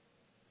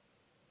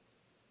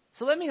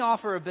 So let me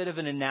offer a bit of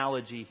an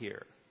analogy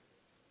here.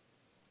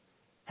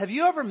 Have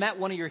you ever met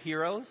one of your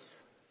heroes?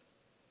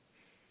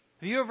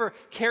 Have you ever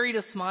carried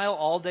a smile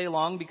all day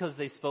long because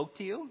they spoke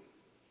to you?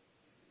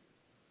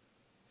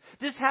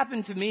 This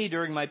happened to me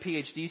during my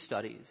PhD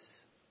studies.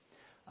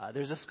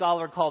 There's a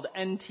scholar called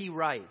N.T.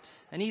 Wright,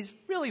 and he's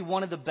really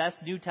one of the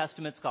best New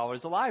Testament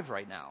scholars alive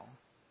right now.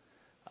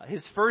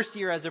 His first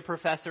year as a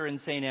professor in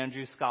St.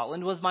 Andrews,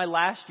 Scotland, was my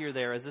last year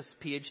there as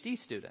a PhD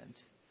student.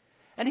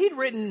 And he'd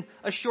written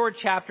a short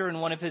chapter in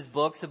one of his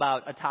books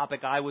about a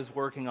topic I was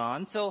working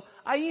on, so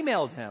I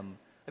emailed him.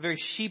 I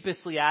very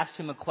sheepishly asked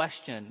him a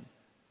question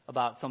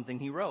about something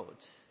he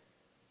wrote.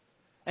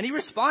 And he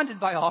responded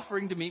by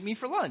offering to meet me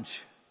for lunch.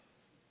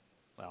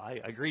 Well, I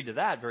agreed to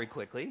that very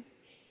quickly.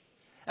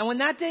 And when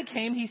that day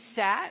came, he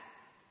sat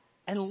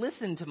and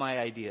listened to my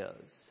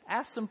ideas,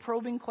 asked some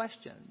probing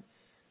questions.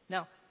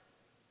 Now,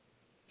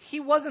 he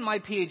wasn't my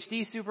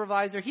PhD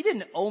supervisor. He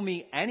didn't owe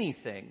me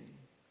anything.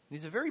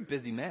 He's a very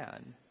busy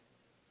man.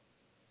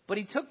 But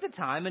he took the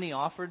time and he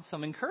offered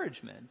some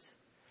encouragement.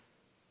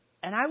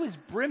 And I was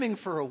brimming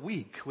for a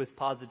week with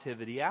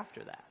positivity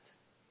after that.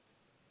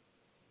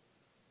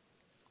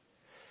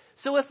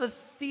 So if a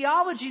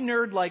theology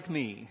nerd like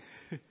me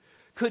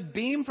could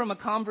beam from a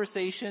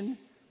conversation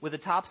with a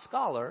top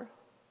scholar,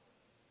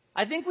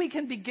 I think we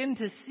can begin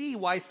to see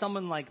why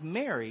someone like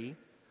Mary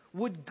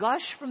would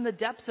gush from the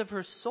depths of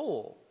her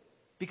soul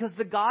because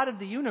the God of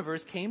the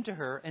universe came to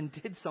her and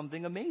did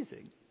something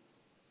amazing.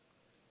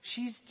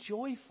 She's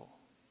joyful.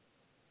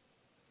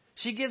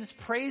 She gives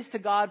praise to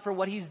God for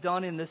what he's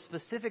done in this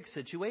specific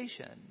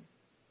situation.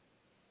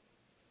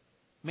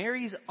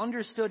 Mary's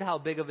understood how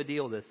big of a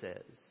deal this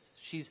is.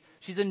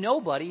 She's a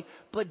nobody,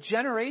 but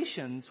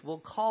generations will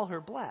call her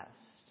blessed.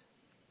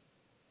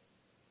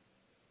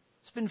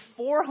 It's been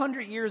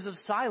 400 years of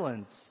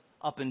silence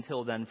up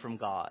until then from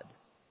God.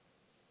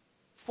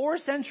 4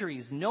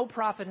 centuries, no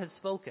prophet has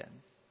spoken.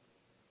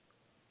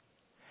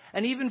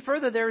 And even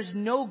further, there is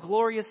no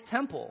glorious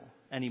temple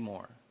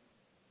anymore.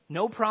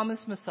 No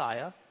promised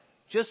Messiah,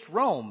 just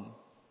Rome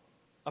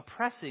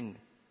oppressing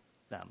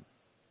them.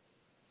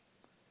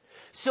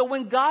 So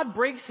when God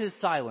breaks his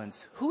silence,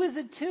 who is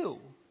it to?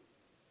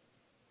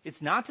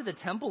 It's not to the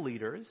temple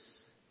leaders.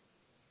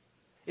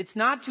 It's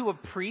not to a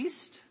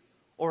priest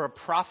or a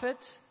prophet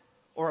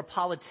or a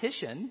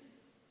politician.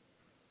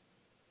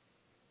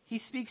 He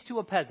speaks to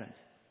a peasant.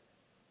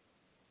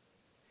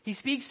 He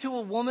speaks to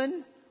a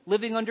woman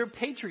living under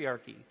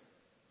patriarchy.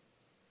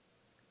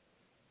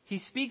 He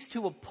speaks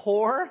to a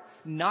poor,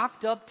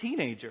 knocked-up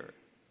teenager.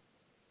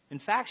 In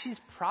fact, she's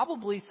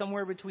probably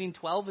somewhere between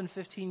 12 and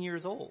 15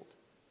 years old.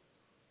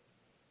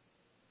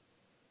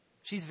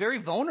 She's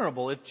very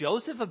vulnerable. If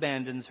Joseph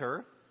abandons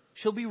her,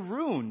 she'll be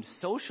ruined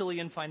socially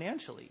and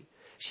financially.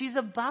 She's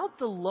about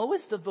the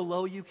lowest of the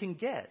low you can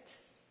get.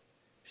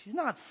 She's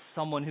not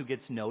someone who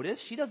gets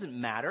noticed. She doesn't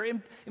matter.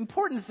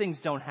 Important things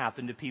don't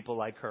happen to people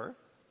like her.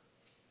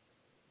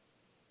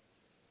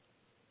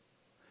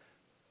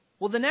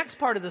 Well, the next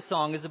part of the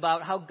song is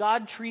about how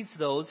God treats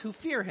those who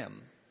fear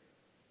him.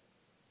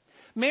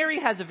 Mary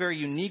has a very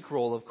unique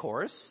role, of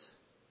course,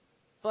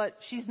 but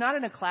she's not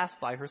in a class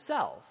by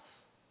herself.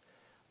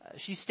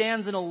 She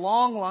stands in a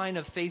long line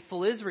of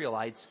faithful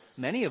Israelites,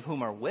 many of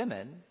whom are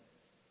women.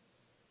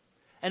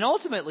 And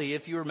ultimately,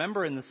 if you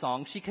remember in the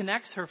song, she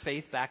connects her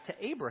faith back to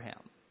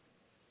Abraham.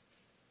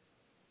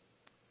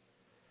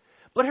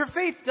 But her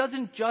faith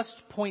doesn't just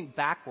point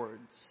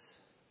backwards.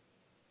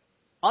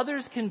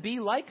 Others can be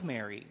like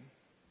Mary,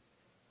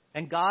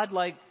 and God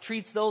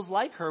treats those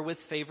like her with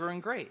favor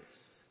and grace.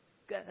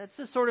 That's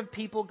the sort of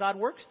people God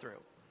works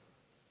through.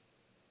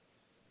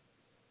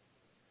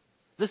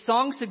 The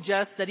song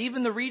suggests that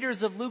even the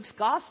readers of Luke's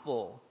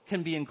gospel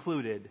can be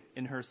included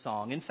in her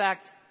song. In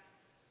fact,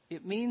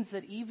 it means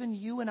that even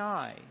you and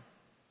I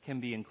can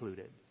be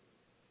included.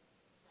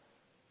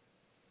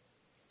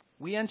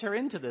 We enter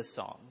into this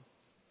song.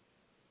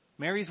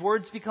 Mary's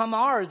words become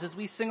ours as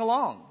we sing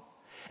along.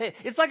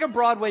 It's like a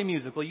Broadway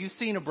musical. You've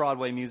seen a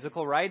Broadway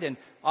musical, right? And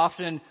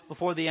often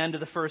before the end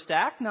of the first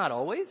act, not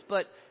always,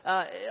 but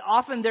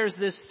often there's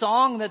this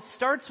song that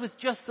starts with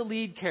just the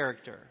lead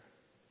character.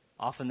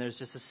 Often there's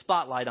just a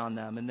spotlight on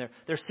them, and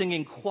they're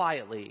singing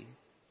quietly.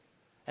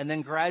 And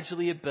then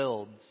gradually it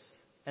builds.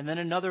 And then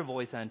another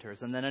voice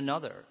enters, and then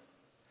another.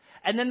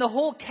 And then the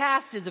whole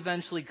cast is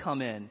eventually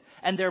come in,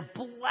 and they're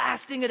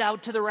blasting it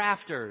out to the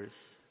rafters.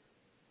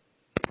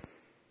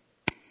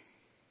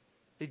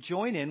 They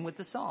join in with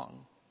the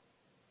song.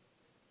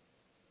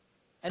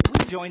 And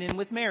we join in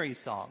with Mary's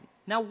song.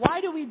 Now,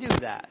 why do we do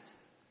that?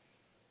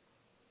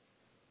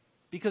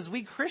 Because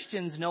we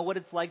Christians know what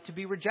it's like to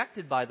be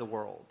rejected by the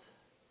world.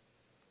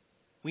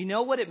 We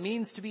know what it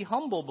means to be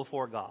humble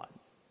before God.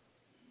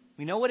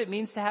 We know what it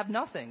means to have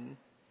nothing.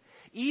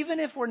 Even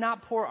if we're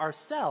not poor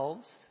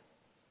ourselves,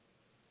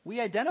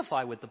 we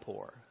identify with the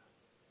poor.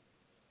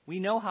 We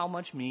know how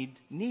much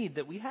need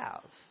that we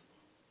have.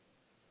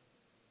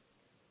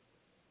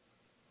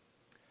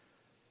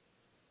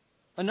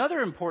 Another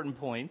important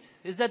point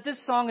is that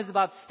this song is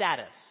about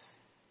status.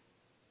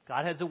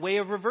 God has a way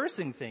of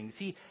reversing things.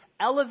 He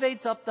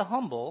elevates up the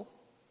humble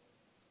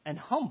and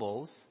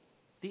humbles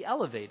the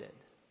elevated.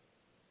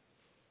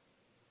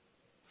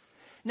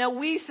 Now,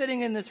 we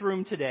sitting in this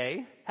room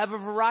today have a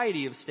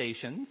variety of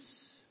stations,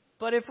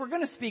 but if we're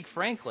going to speak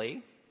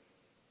frankly,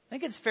 I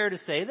think it's fair to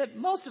say that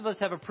most of us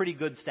have a pretty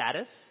good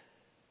status.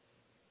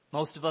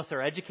 Most of us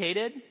are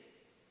educated.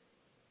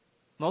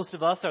 Most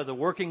of us are the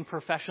working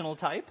professional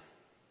type.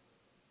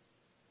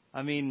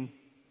 I mean,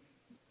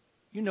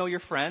 you know your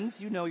friends,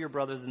 you know your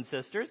brothers and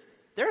sisters.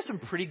 There are some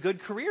pretty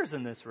good careers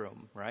in this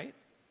room, right?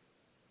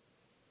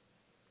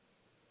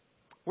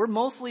 We're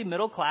mostly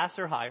middle class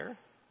or higher.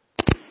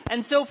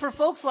 And so for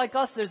folks like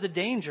us, there's a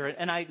danger,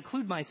 and I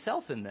include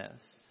myself in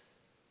this.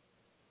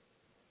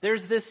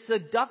 There's this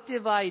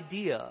seductive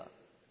idea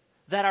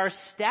that our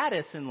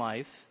status in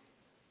life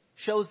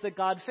shows that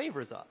God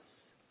favors us.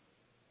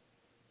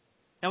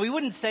 Now, we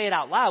wouldn't say it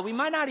out loud. We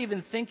might not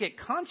even think it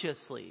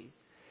consciously.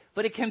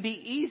 But it can be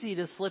easy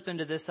to slip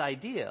into this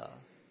idea.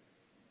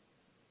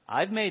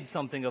 I've made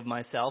something of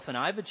myself, and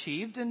I've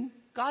achieved, and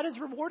God has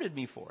rewarded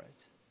me for it.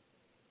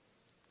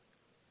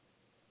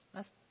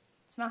 That's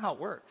not how it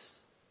works.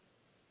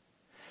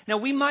 Now,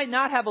 we might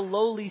not have a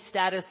lowly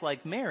status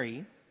like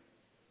Mary,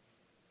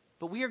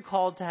 but we are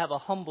called to have a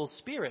humble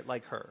spirit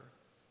like her.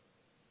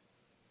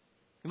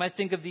 You might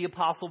think of the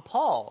Apostle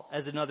Paul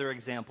as another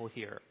example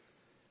here.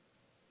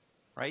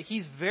 Right?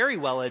 He's very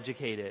well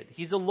educated.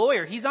 He's a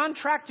lawyer. He's on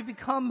track to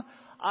become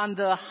on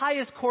the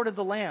highest court of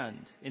the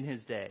land in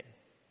his day.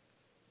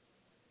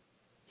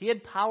 He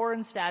had power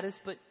and status,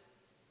 but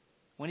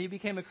when he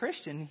became a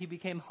Christian, he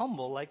became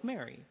humble like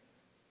Mary.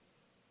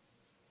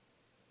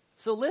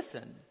 So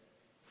listen,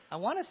 I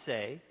want to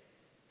say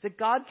that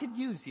God could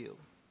use you.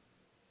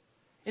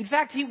 In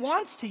fact, he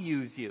wants to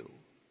use you.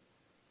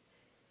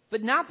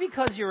 But not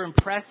because you're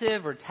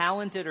impressive or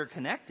talented or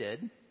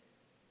connected.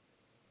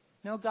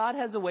 No, God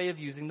has a way of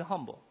using the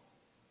humble.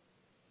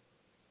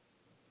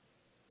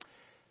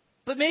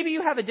 But maybe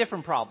you have a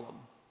different problem.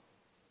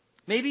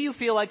 Maybe you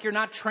feel like you're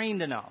not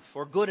trained enough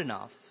or good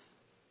enough.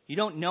 You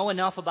don't know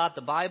enough about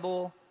the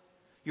Bible.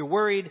 You're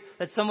worried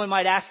that someone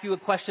might ask you a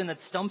question that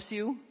stumps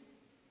you.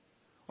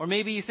 Or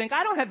maybe you think,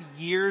 I don't have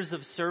years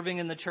of serving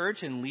in the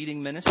church and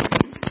leading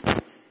ministries.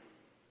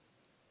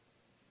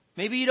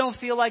 Maybe you don't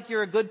feel like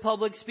you're a good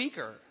public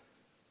speaker.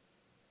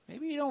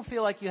 Maybe you don't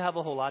feel like you have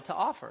a whole lot to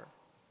offer.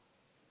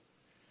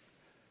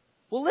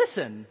 Well,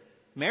 listen,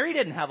 Mary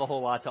didn't have a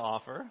whole lot to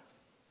offer.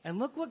 And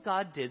look what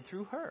God did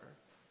through her.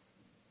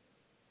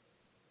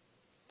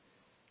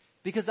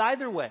 Because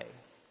either way,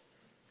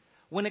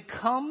 when it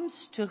comes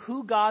to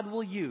who God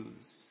will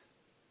use,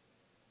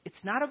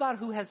 it's not about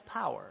who has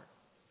power.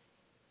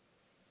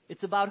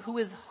 It's about who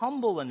is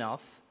humble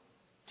enough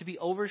to be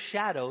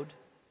overshadowed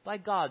by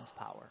God's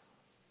power.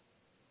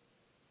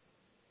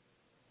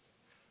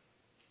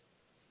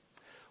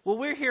 Well,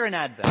 we're here in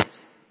Advent,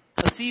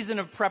 a season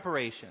of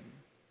preparation.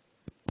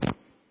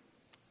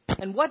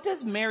 And what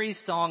does Mary's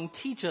song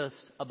teach us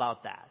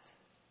about that?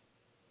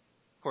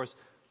 Of course,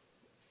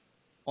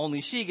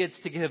 only she gets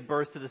to give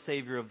birth to the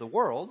Savior of the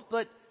world,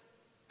 but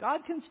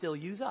God can still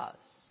use us.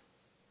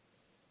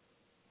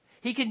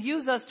 He can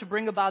use us to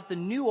bring about the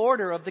new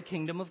order of the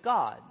kingdom of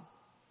God.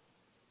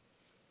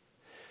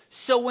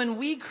 So when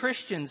we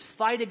Christians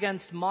fight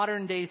against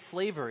modern day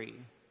slavery,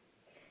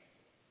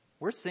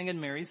 we're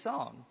singing Mary's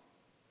song.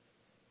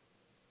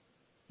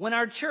 When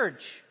our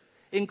church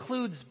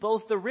includes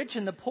both the rich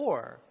and the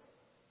poor,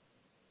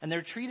 and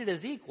they're treated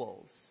as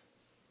equals,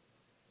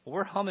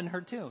 we're humming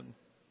her tune.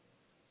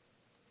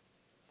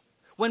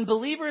 When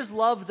believers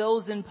love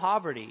those in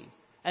poverty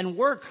and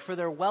work for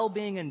their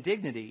well-being and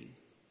dignity,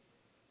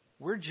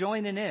 we're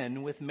joining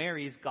in with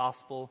Mary's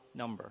gospel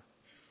number.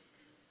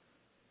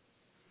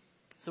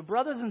 So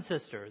brothers and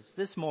sisters,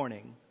 this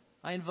morning,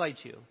 I invite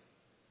you,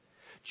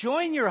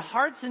 join your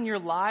hearts and your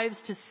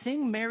lives to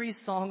sing Mary's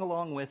song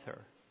along with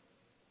her.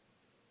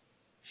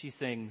 She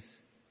sings,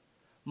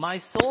 "My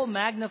soul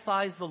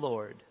magnifies the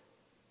Lord,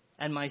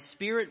 and my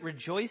spirit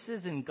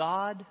rejoices in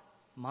God,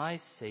 my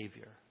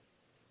Savior."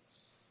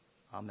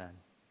 Amen.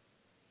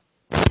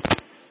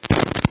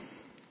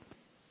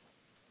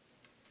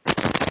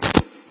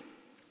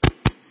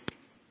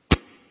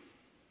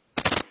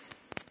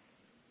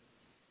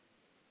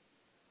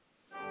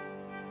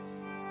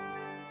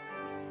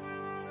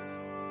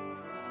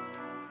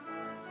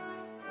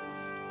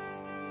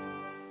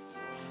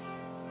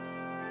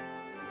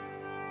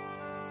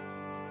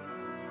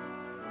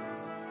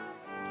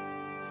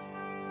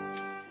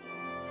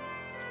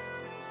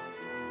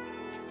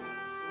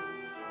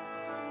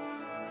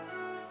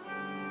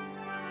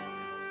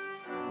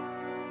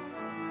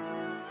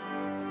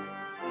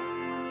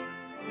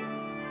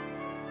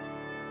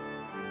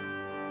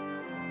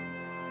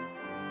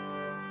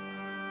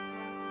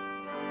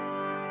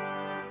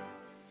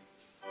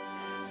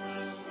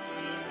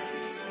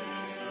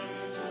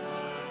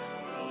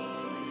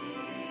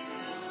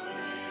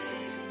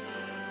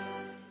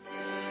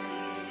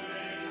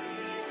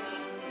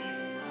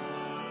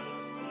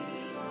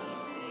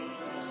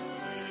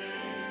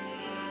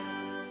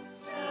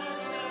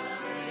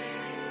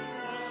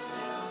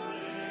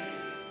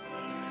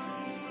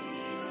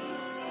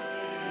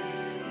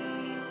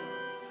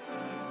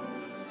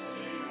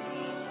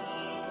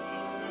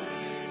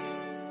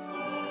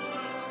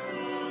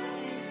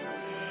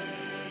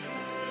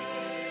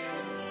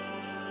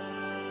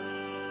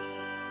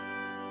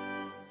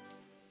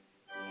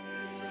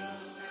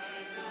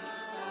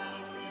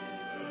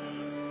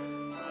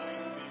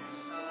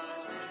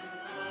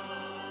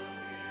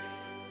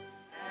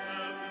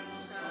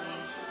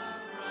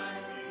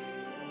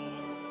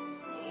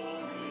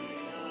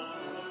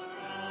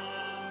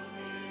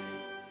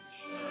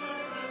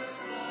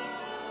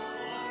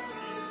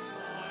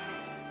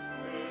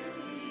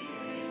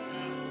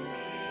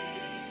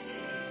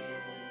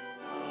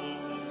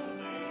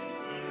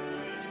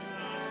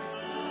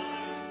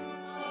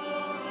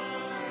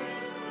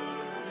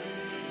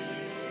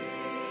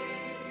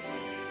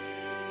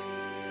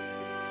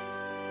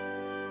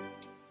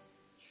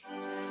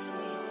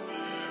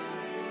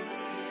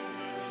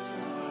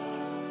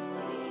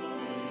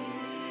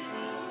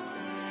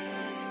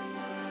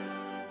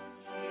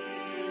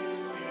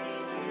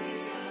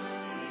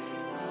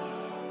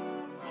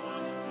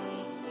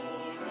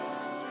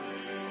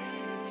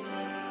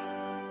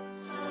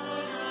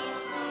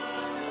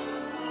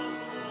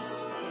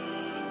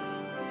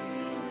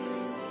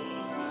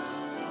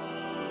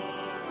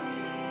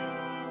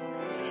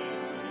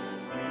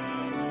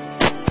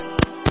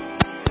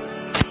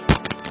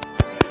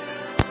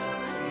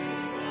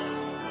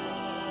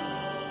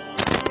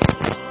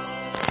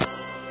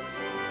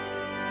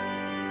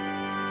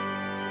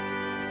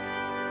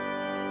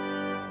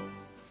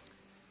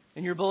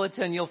 In your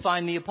bulletin, you'll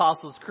find the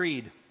Apostles'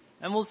 Creed,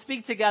 and we'll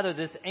speak together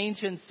this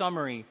ancient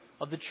summary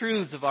of the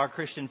truths of our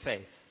Christian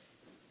faith.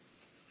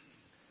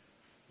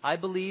 I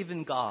believe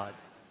in God,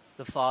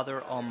 the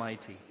Father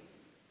Almighty,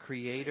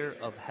 creator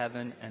of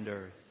heaven and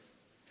earth.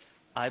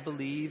 I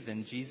believe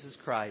in Jesus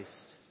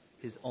Christ,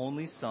 his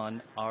only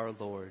Son, our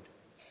Lord,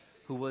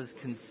 who was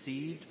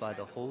conceived by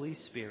the Holy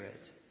Spirit,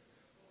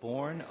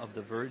 born of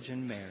the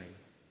Virgin Mary,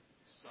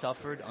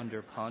 suffered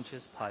under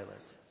Pontius Pilate,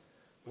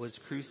 was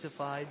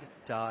crucified,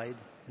 died,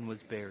 and was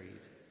buried.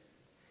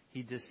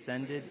 He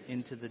descended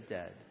into the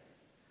dead.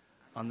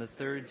 On the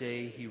third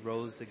day he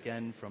rose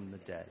again from the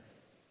dead.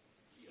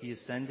 He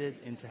ascended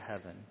into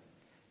heaven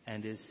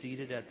and is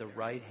seated at the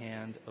right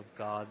hand of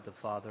God the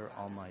Father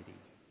Almighty.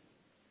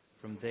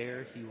 From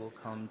there he will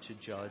come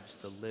to judge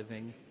the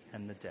living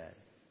and the dead.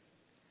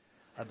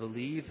 I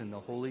believe in the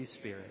Holy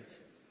Spirit,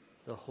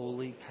 the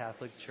Holy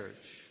Catholic Church,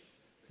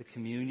 the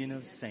communion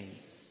of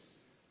saints,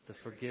 the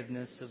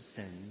forgiveness of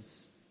sins,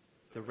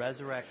 the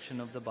resurrection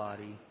of the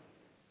body,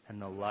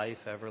 and the life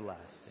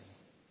everlasting.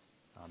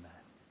 Amen.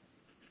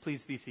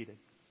 Please be seated.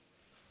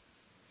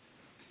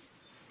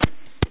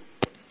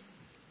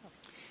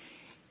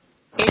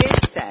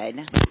 It is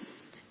said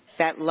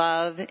that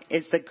love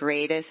is the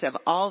greatest of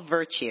all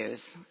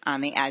virtues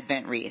on the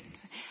Advent wreath,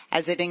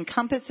 as it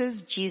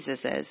encompasses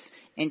Jesus'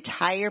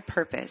 entire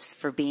purpose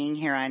for being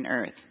here on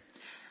earth.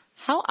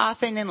 How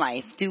often in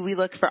life do we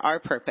look for our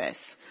purpose,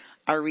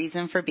 our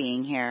reason for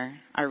being here,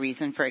 our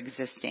reason for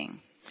existing?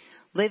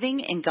 Living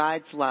in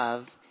God's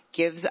love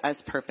gives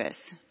us purpose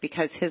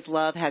because his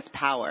love has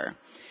power.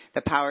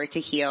 The power to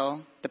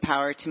heal, the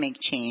power to make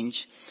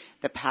change,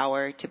 the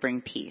power to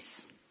bring peace.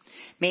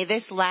 May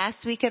this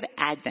last week of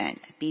Advent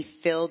be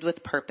filled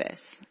with purpose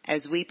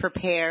as we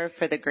prepare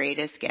for the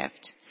greatest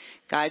gift,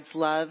 God's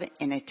love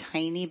in a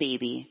tiny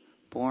baby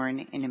born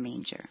in a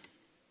manger.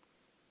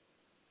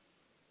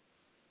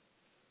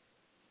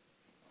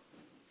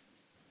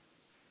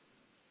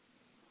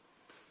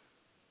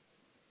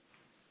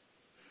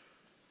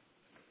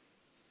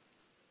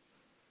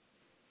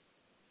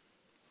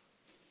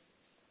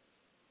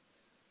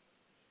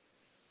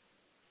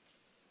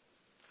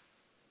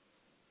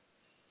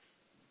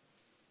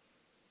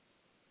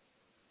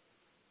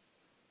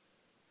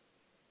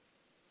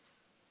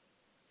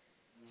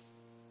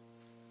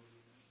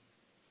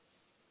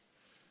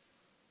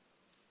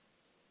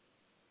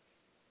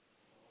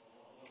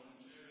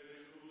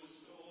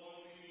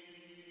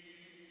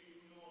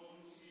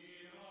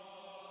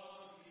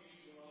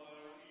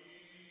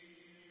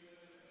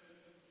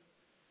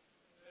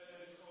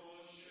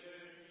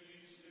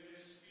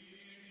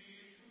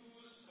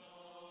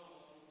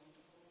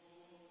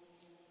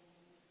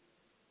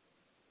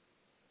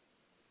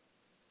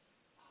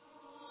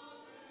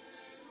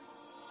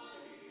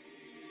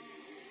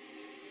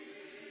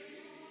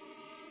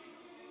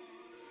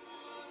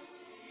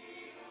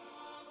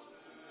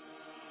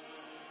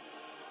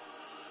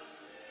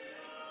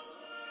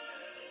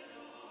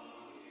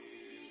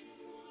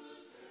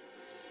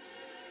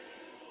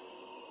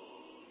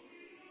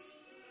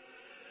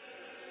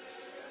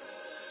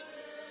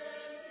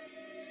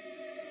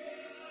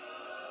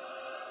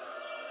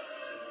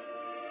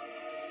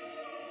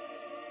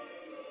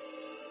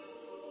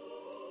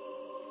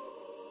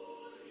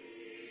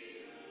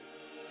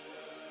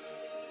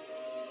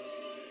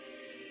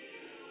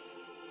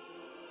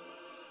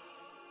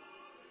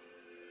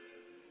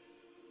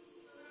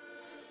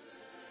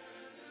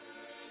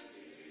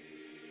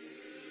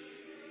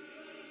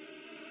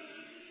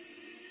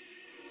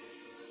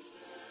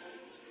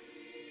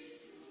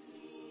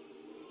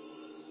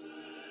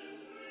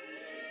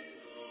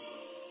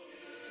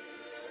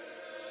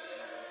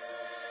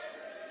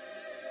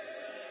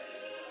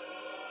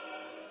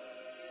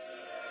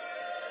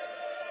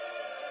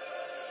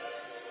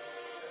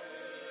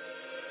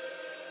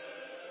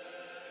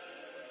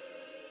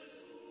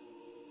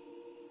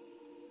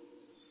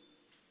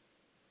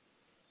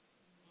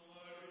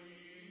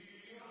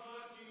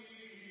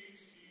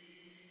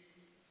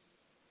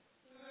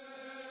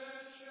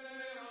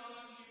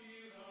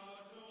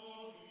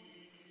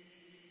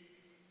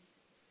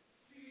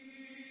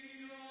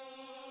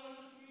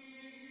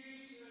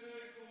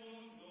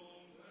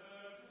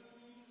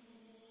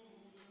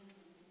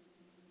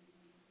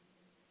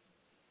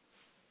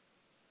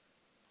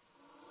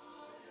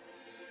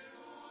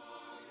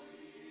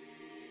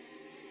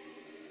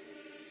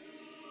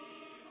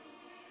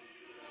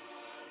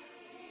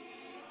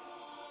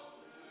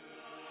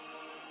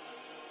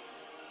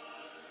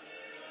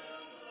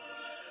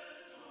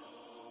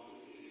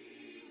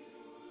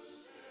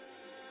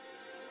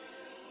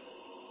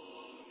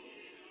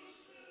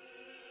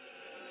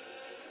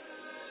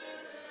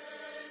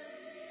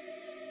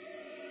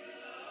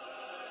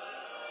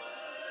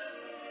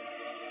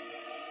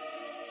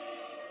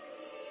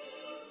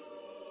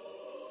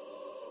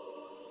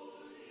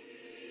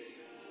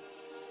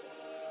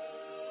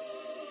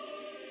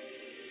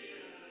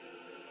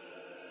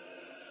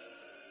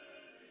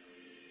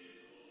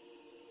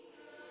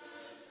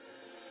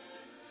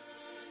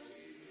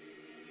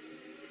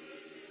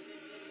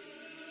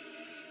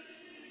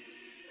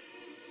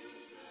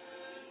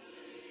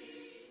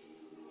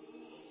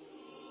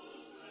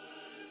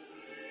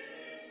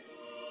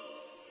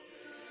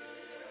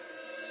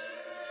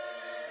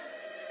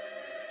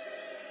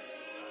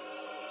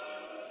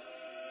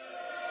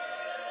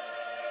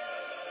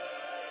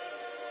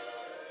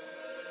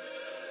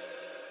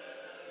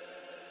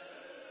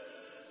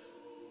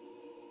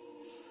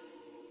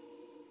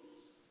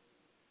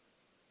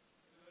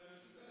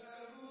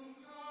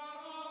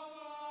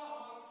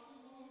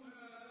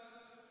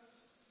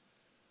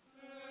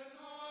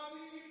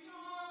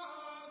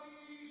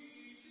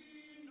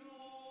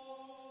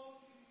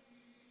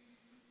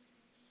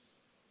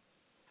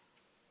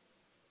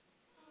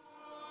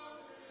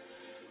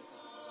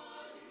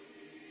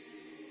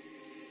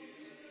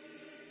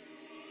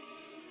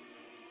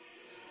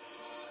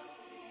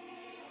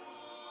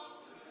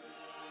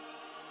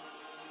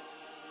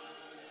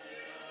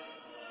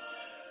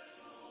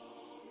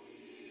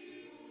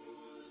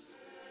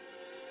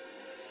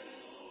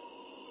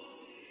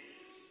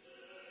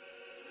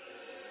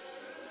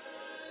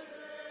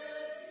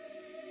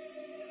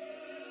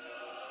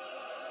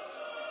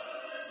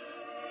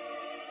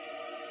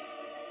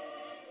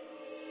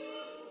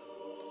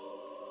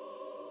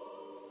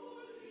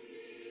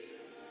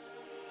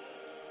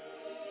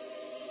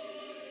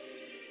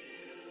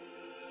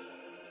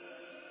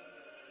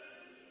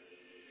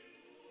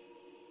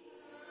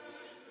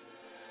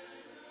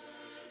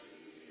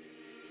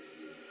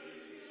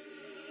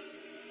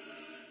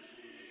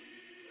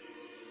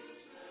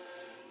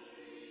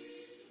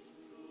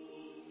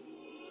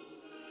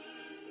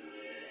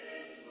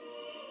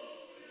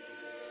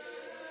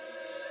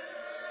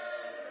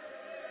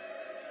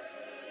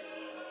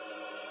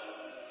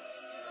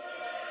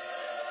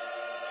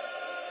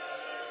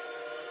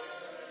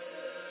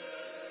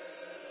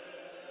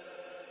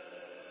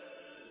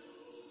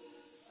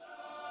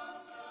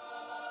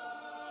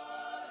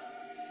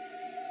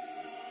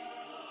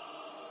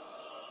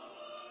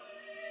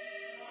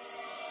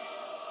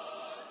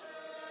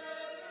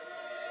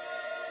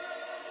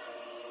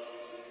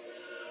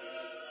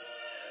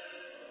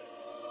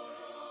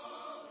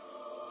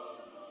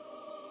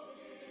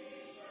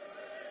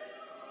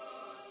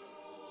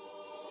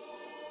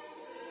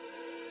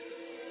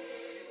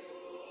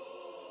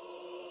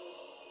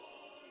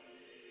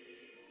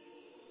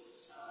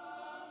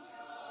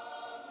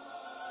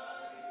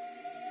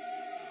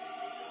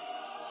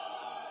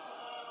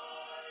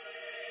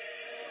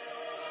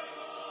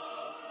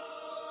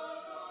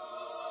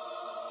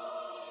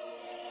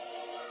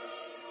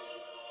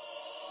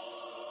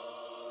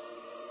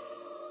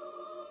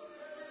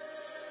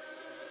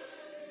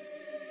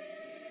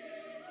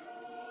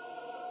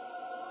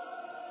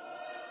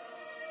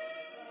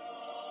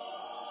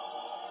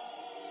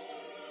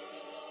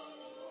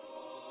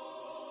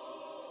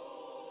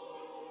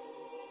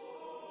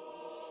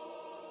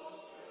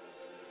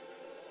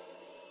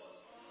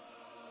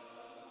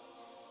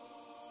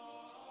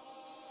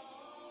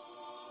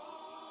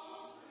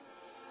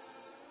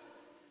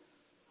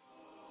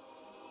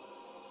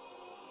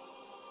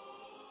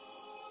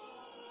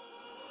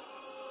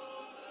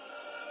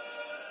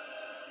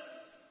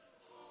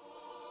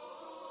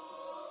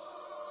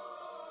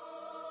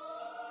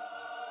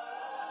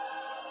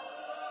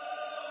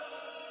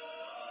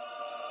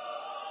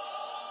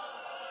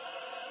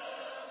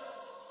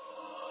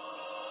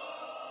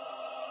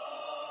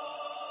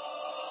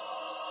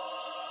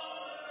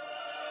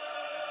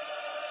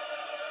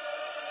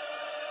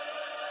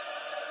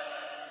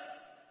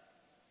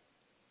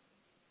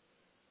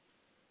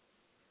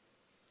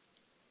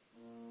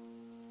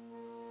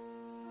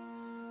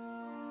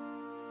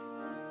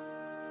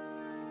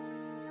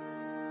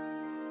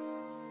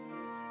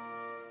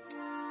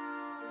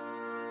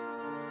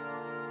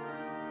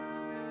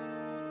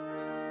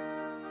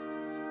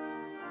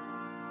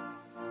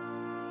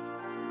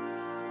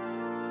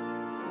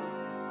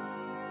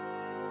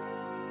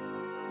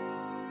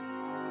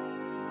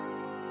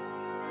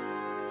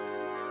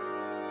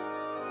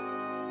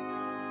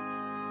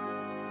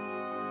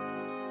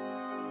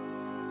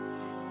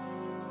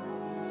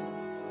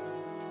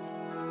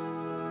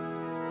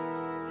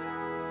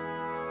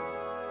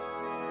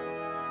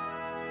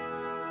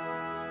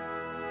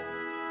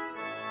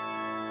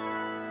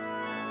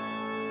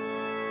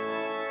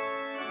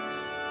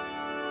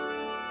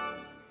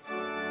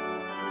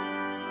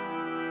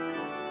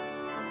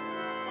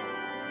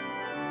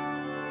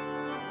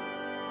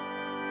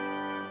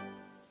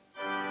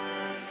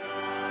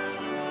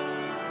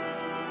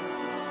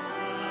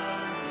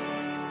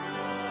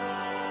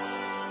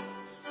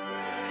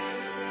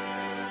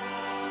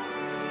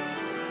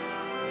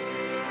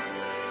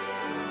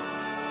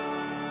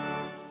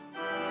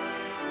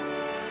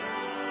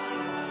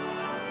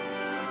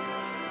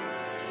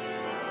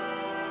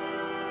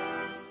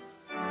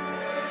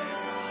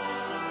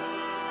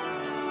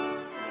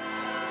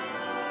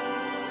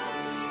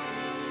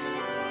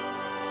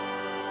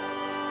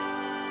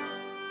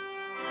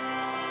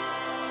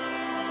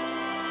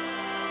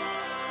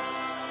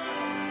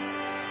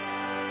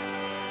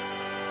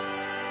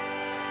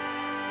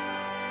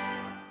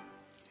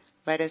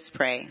 Let us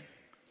pray.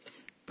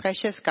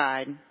 Precious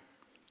God,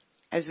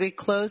 as we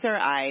close our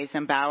eyes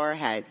and bow our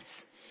heads,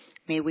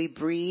 may we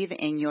breathe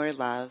in your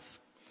love.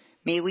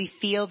 May we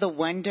feel the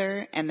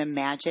wonder and the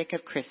magic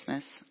of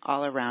Christmas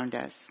all around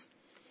us.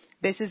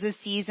 This is a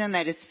season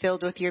that is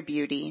filled with your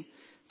beauty,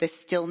 the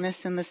stillness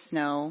in the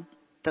snow,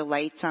 the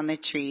lights on the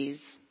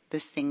trees,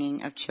 the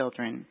singing of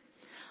children.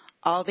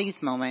 All these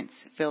moments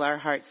fill our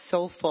hearts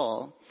so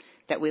full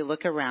that we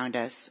look around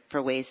us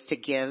for ways to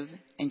give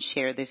and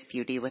share this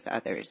beauty with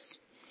others.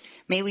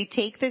 May we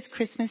take this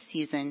Christmas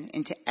season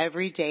into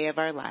every day of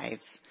our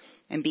lives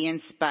and be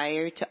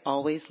inspired to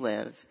always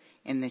live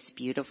in this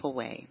beautiful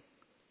way.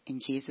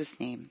 In Jesus'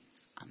 name,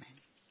 amen.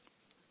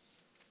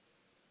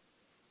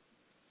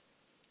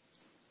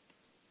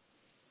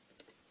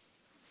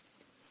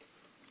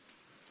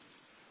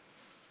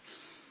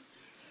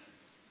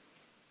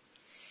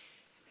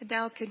 And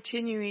now,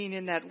 continuing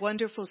in that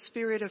wonderful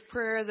spirit of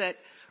prayer that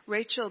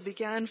Rachel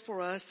began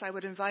for us, I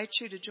would invite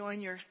you to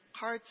join your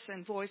hearts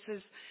and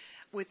voices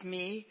with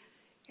me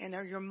and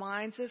your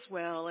minds as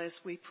well as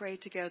we pray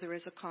together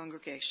as a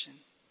congregation.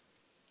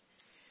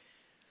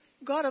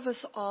 God of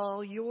us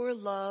all, your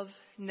love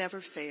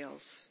never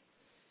fails.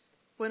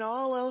 When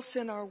all else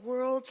in our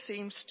world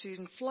seems to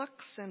influx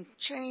and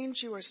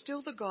change, you are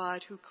still the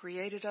God who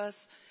created us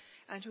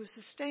and who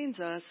sustains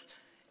us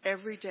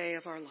every day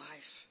of our life.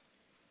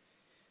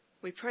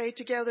 We pray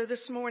together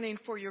this morning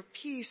for your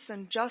peace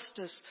and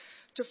justice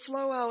to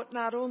flow out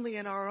not only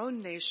in our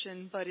own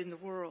nation, but in the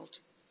world.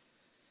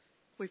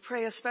 We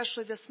pray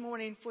especially this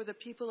morning for the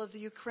people of the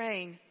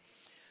Ukraine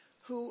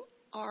who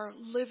are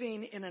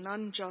living in an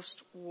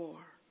unjust war.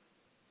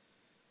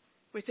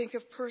 We think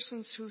of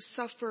persons who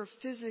suffer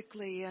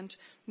physically and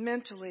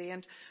mentally,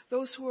 and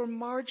those who are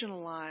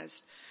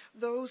marginalized,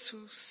 those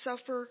who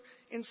suffer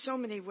in so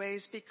many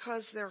ways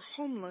because they're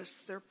homeless,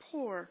 they're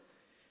poor,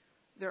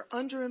 they're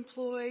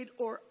underemployed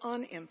or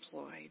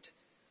unemployed.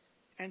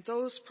 And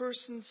those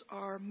persons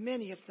are,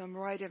 many of them,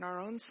 right in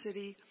our own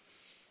city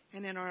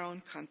and in our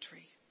own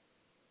country.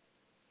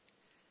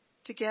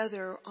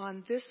 Together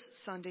on this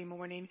Sunday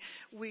morning,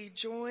 we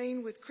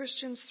join with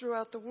Christians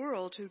throughout the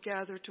world who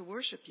gather to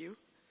worship you,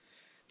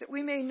 that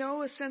we may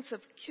know a sense of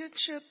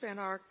kinship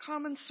and our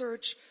common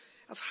search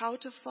of how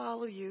to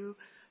follow you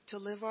to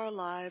live our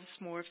lives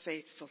more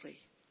faithfully.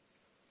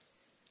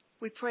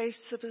 We pray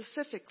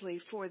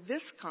specifically for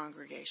this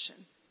congregation,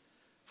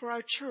 for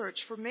our church,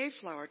 for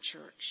Mayflower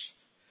Church,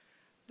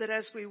 that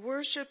as we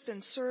worship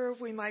and serve,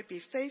 we might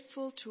be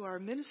faithful to our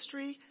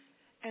ministry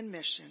and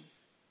mission.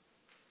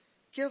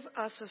 Give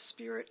us a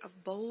spirit of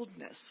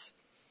boldness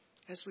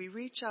as we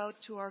reach out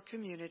to our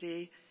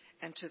community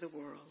and to the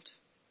world.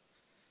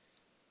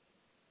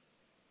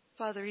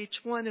 Father, each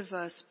one of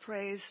us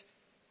prays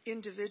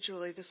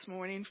individually this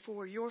morning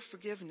for your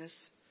forgiveness,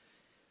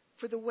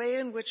 for the way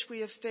in which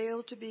we have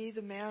failed to be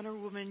the man or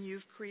woman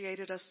you've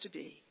created us to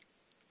be.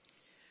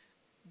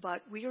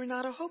 But we are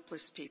not a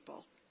hopeless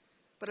people,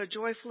 but a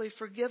joyfully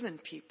forgiven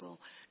people,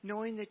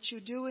 knowing that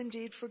you do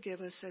indeed forgive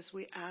us as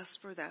we ask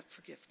for that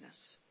forgiveness.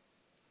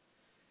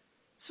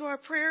 So our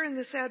prayer in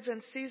this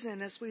Advent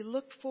season, as we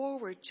look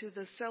forward to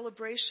the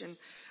celebration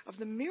of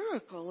the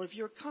miracle of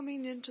your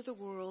coming into the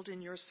world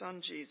in your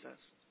Son, Jesus,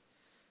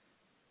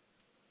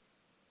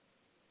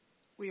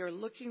 we are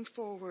looking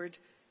forward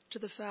to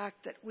the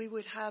fact that we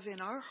would have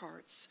in our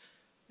hearts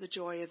the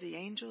joy of the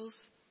angels,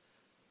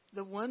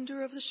 the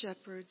wonder of the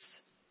shepherds,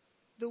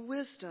 the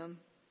wisdom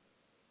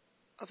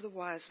of the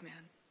wise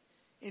men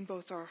in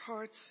both our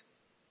hearts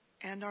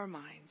and our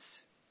minds.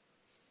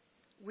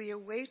 We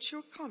await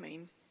your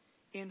coming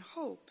in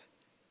hope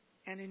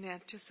and in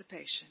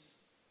anticipation.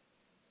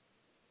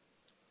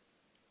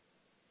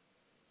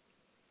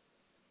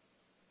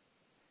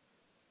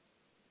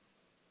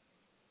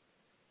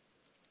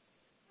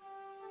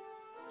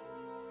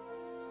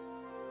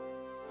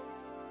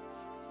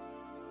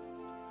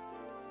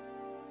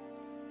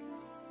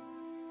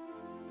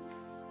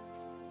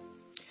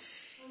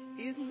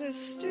 In the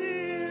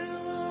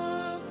still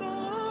of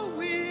the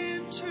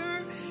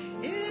winter,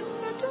 in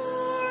the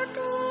dark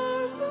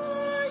of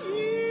the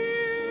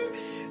year,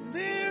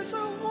 there's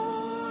a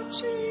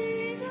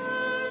watching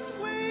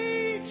and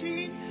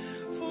waiting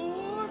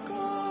for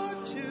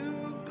God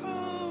to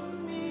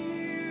come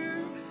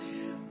near.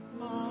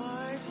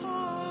 My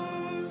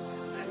heart,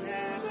 a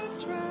net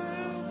of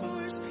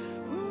travelers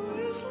who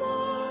is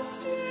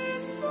lost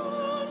in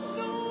the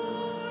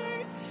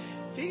night,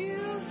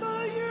 feels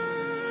a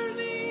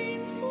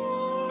yearning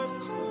for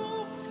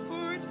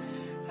comfort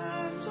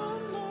and a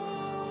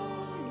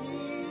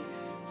longing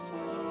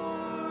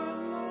for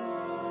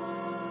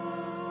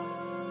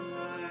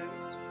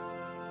light.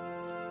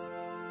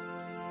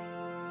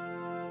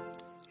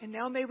 And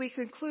now may we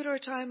conclude our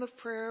time of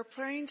prayer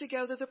praying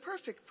together the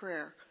perfect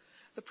prayer,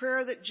 the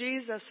prayer that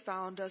Jesus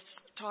taught us.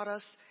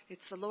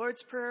 It's the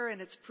Lord's Prayer,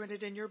 and it's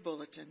printed in your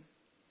bulletin.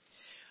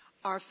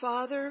 Our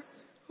Father,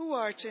 who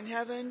art in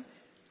heaven,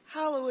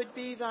 hallowed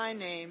be thy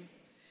name.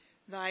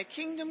 Thy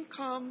kingdom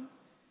come,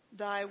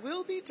 thy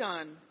will be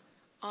done,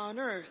 on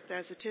earth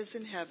as it is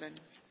in heaven.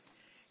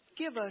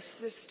 Give us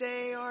this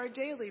day our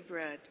daily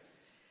bread,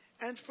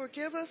 and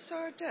forgive us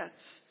our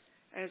debts,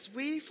 as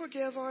we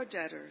forgive our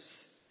debtors.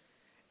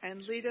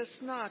 And lead us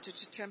not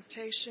into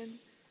temptation,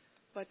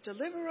 but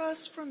deliver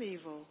us from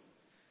evil.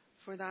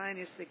 For thine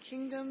is the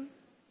kingdom,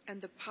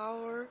 and the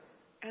power,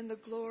 and the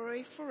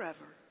glory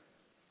forever.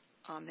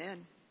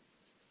 Amen.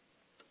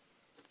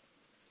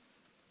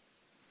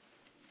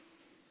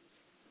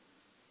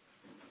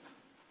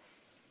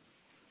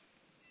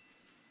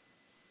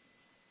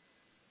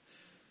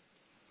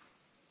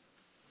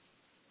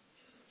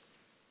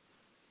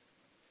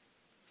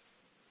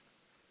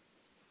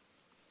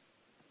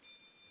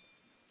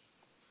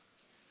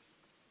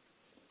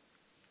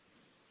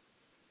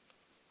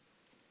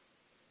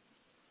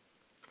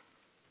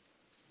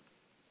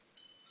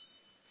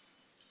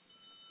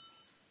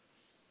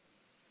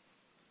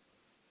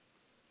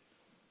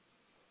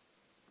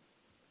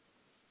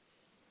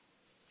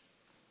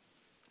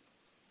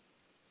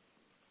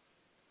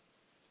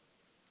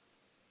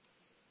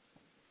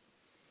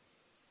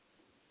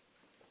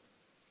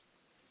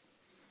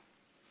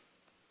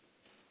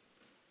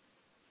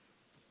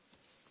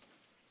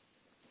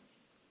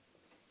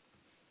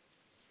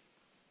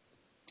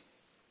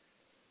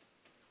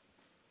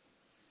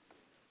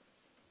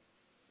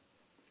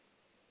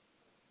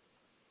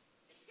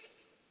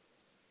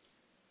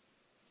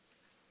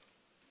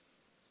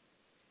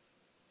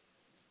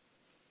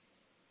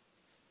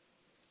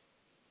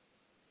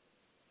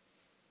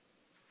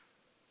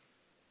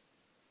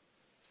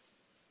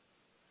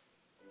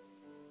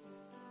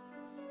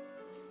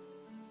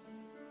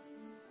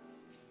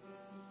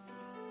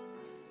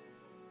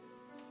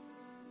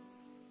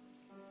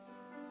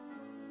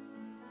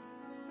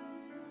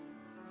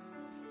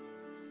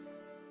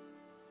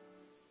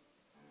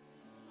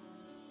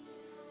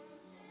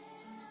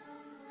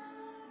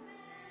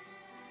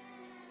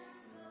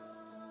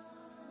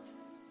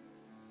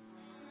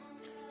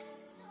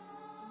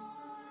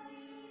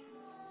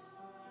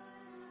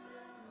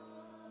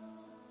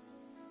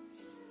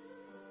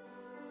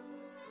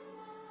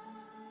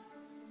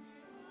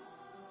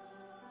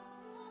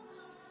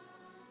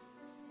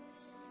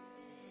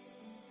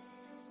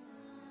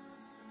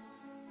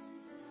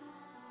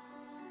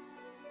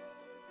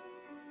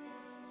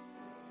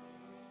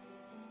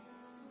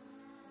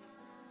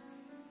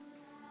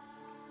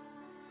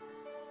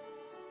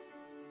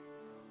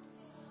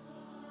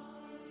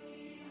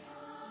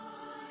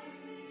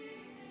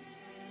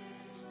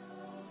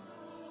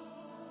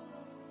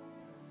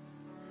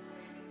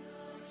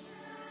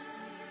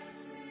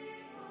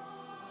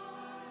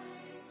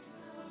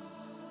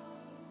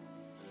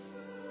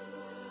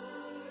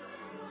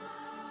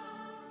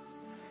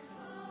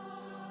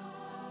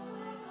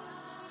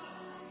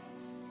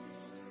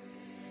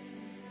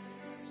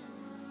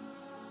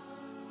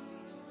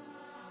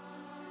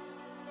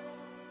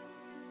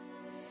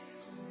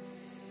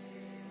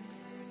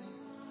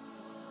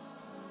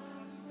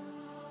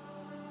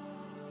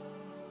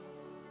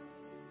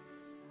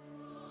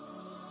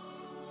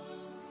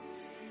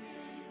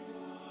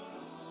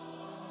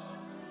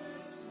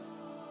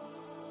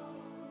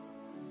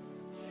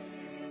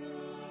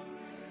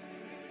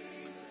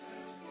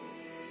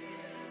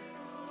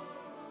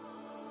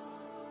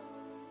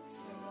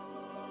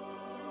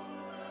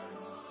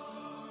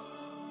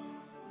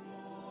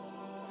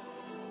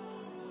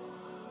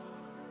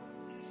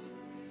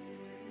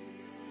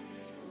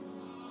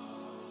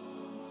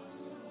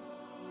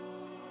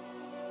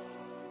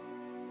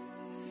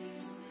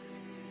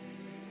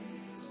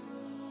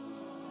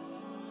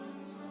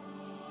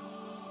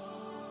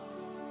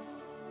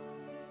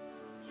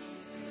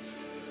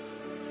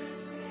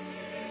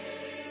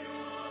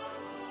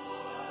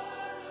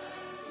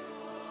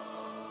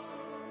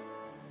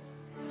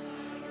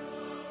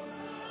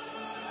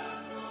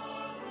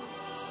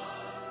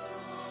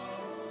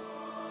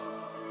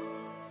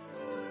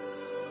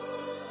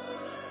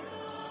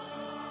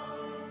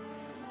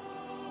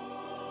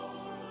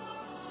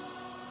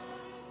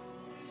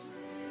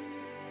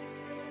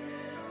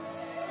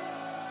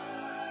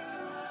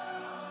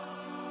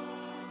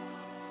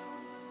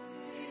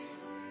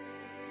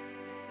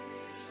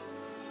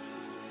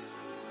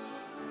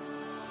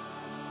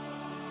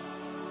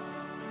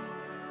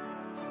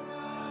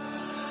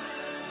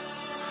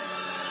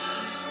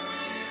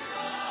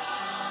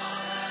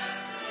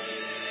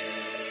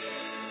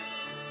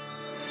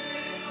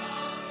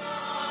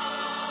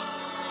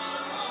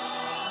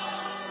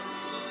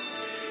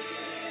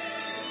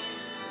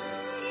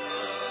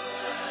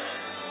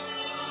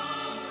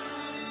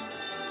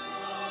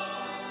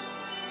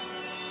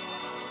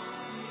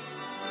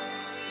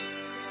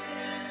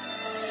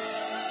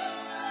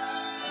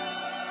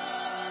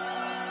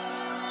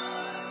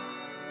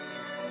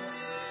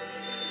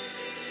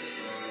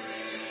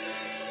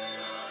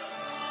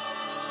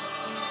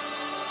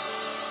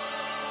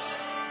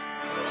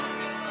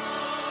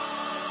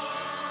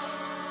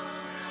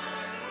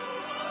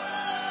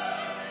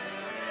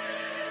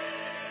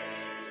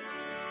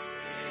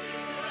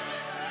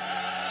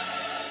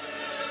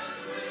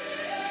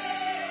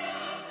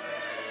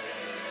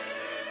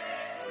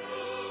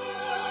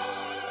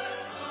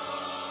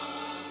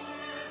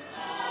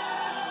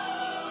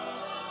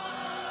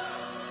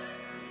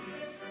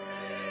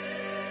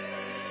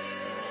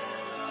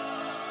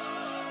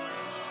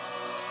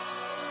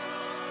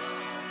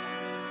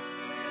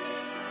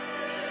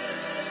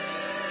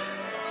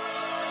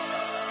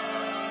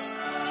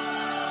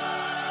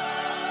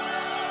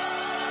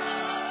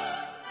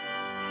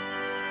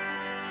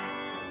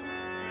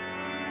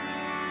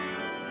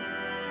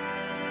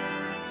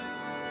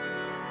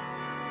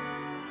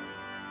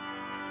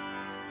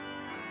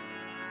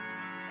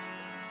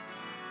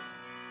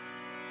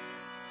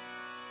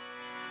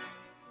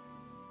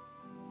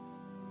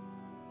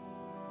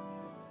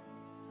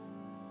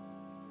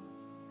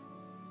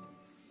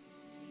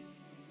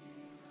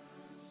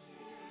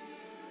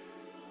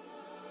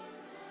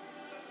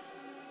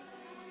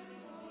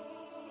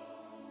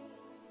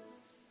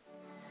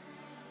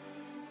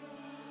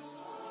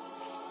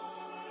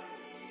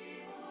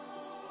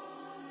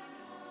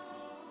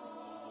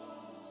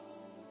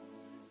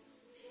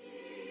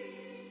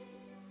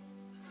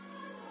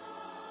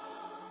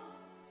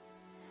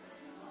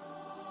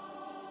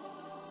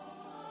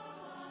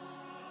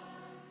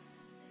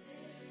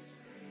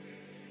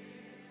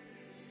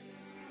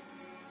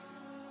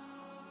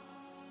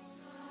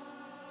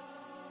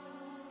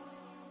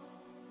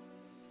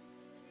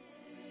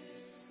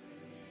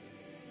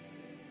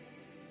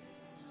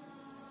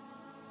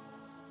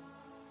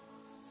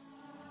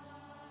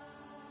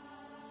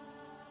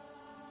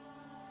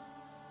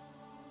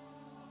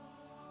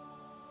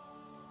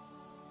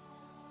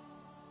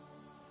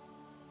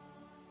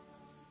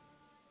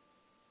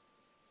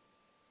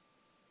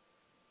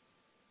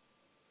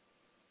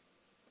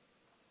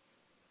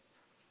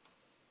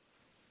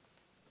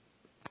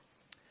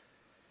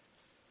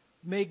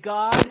 May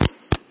God,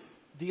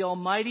 the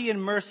Almighty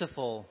and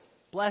Merciful,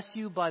 bless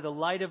you by the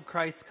light of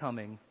Christ's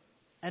coming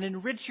and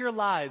enrich your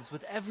lives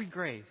with every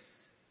grace.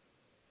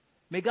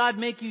 May God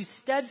make you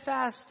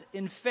steadfast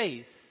in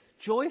faith,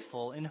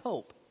 joyful in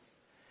hope,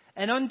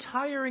 and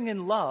untiring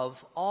in love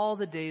all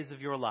the days of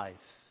your life.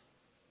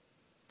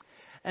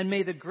 And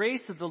may the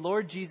grace of the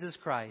Lord Jesus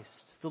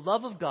Christ, the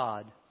love of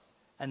God,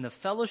 and the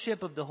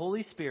fellowship of the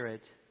Holy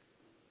Spirit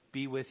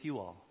be with you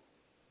all.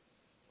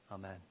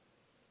 Amen.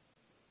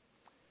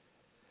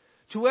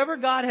 To whoever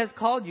God has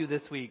called you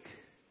this week,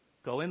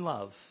 go in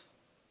love.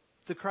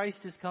 The Christ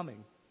is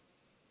coming.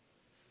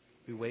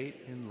 We wait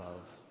in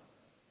love.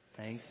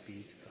 Thanks be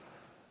to God.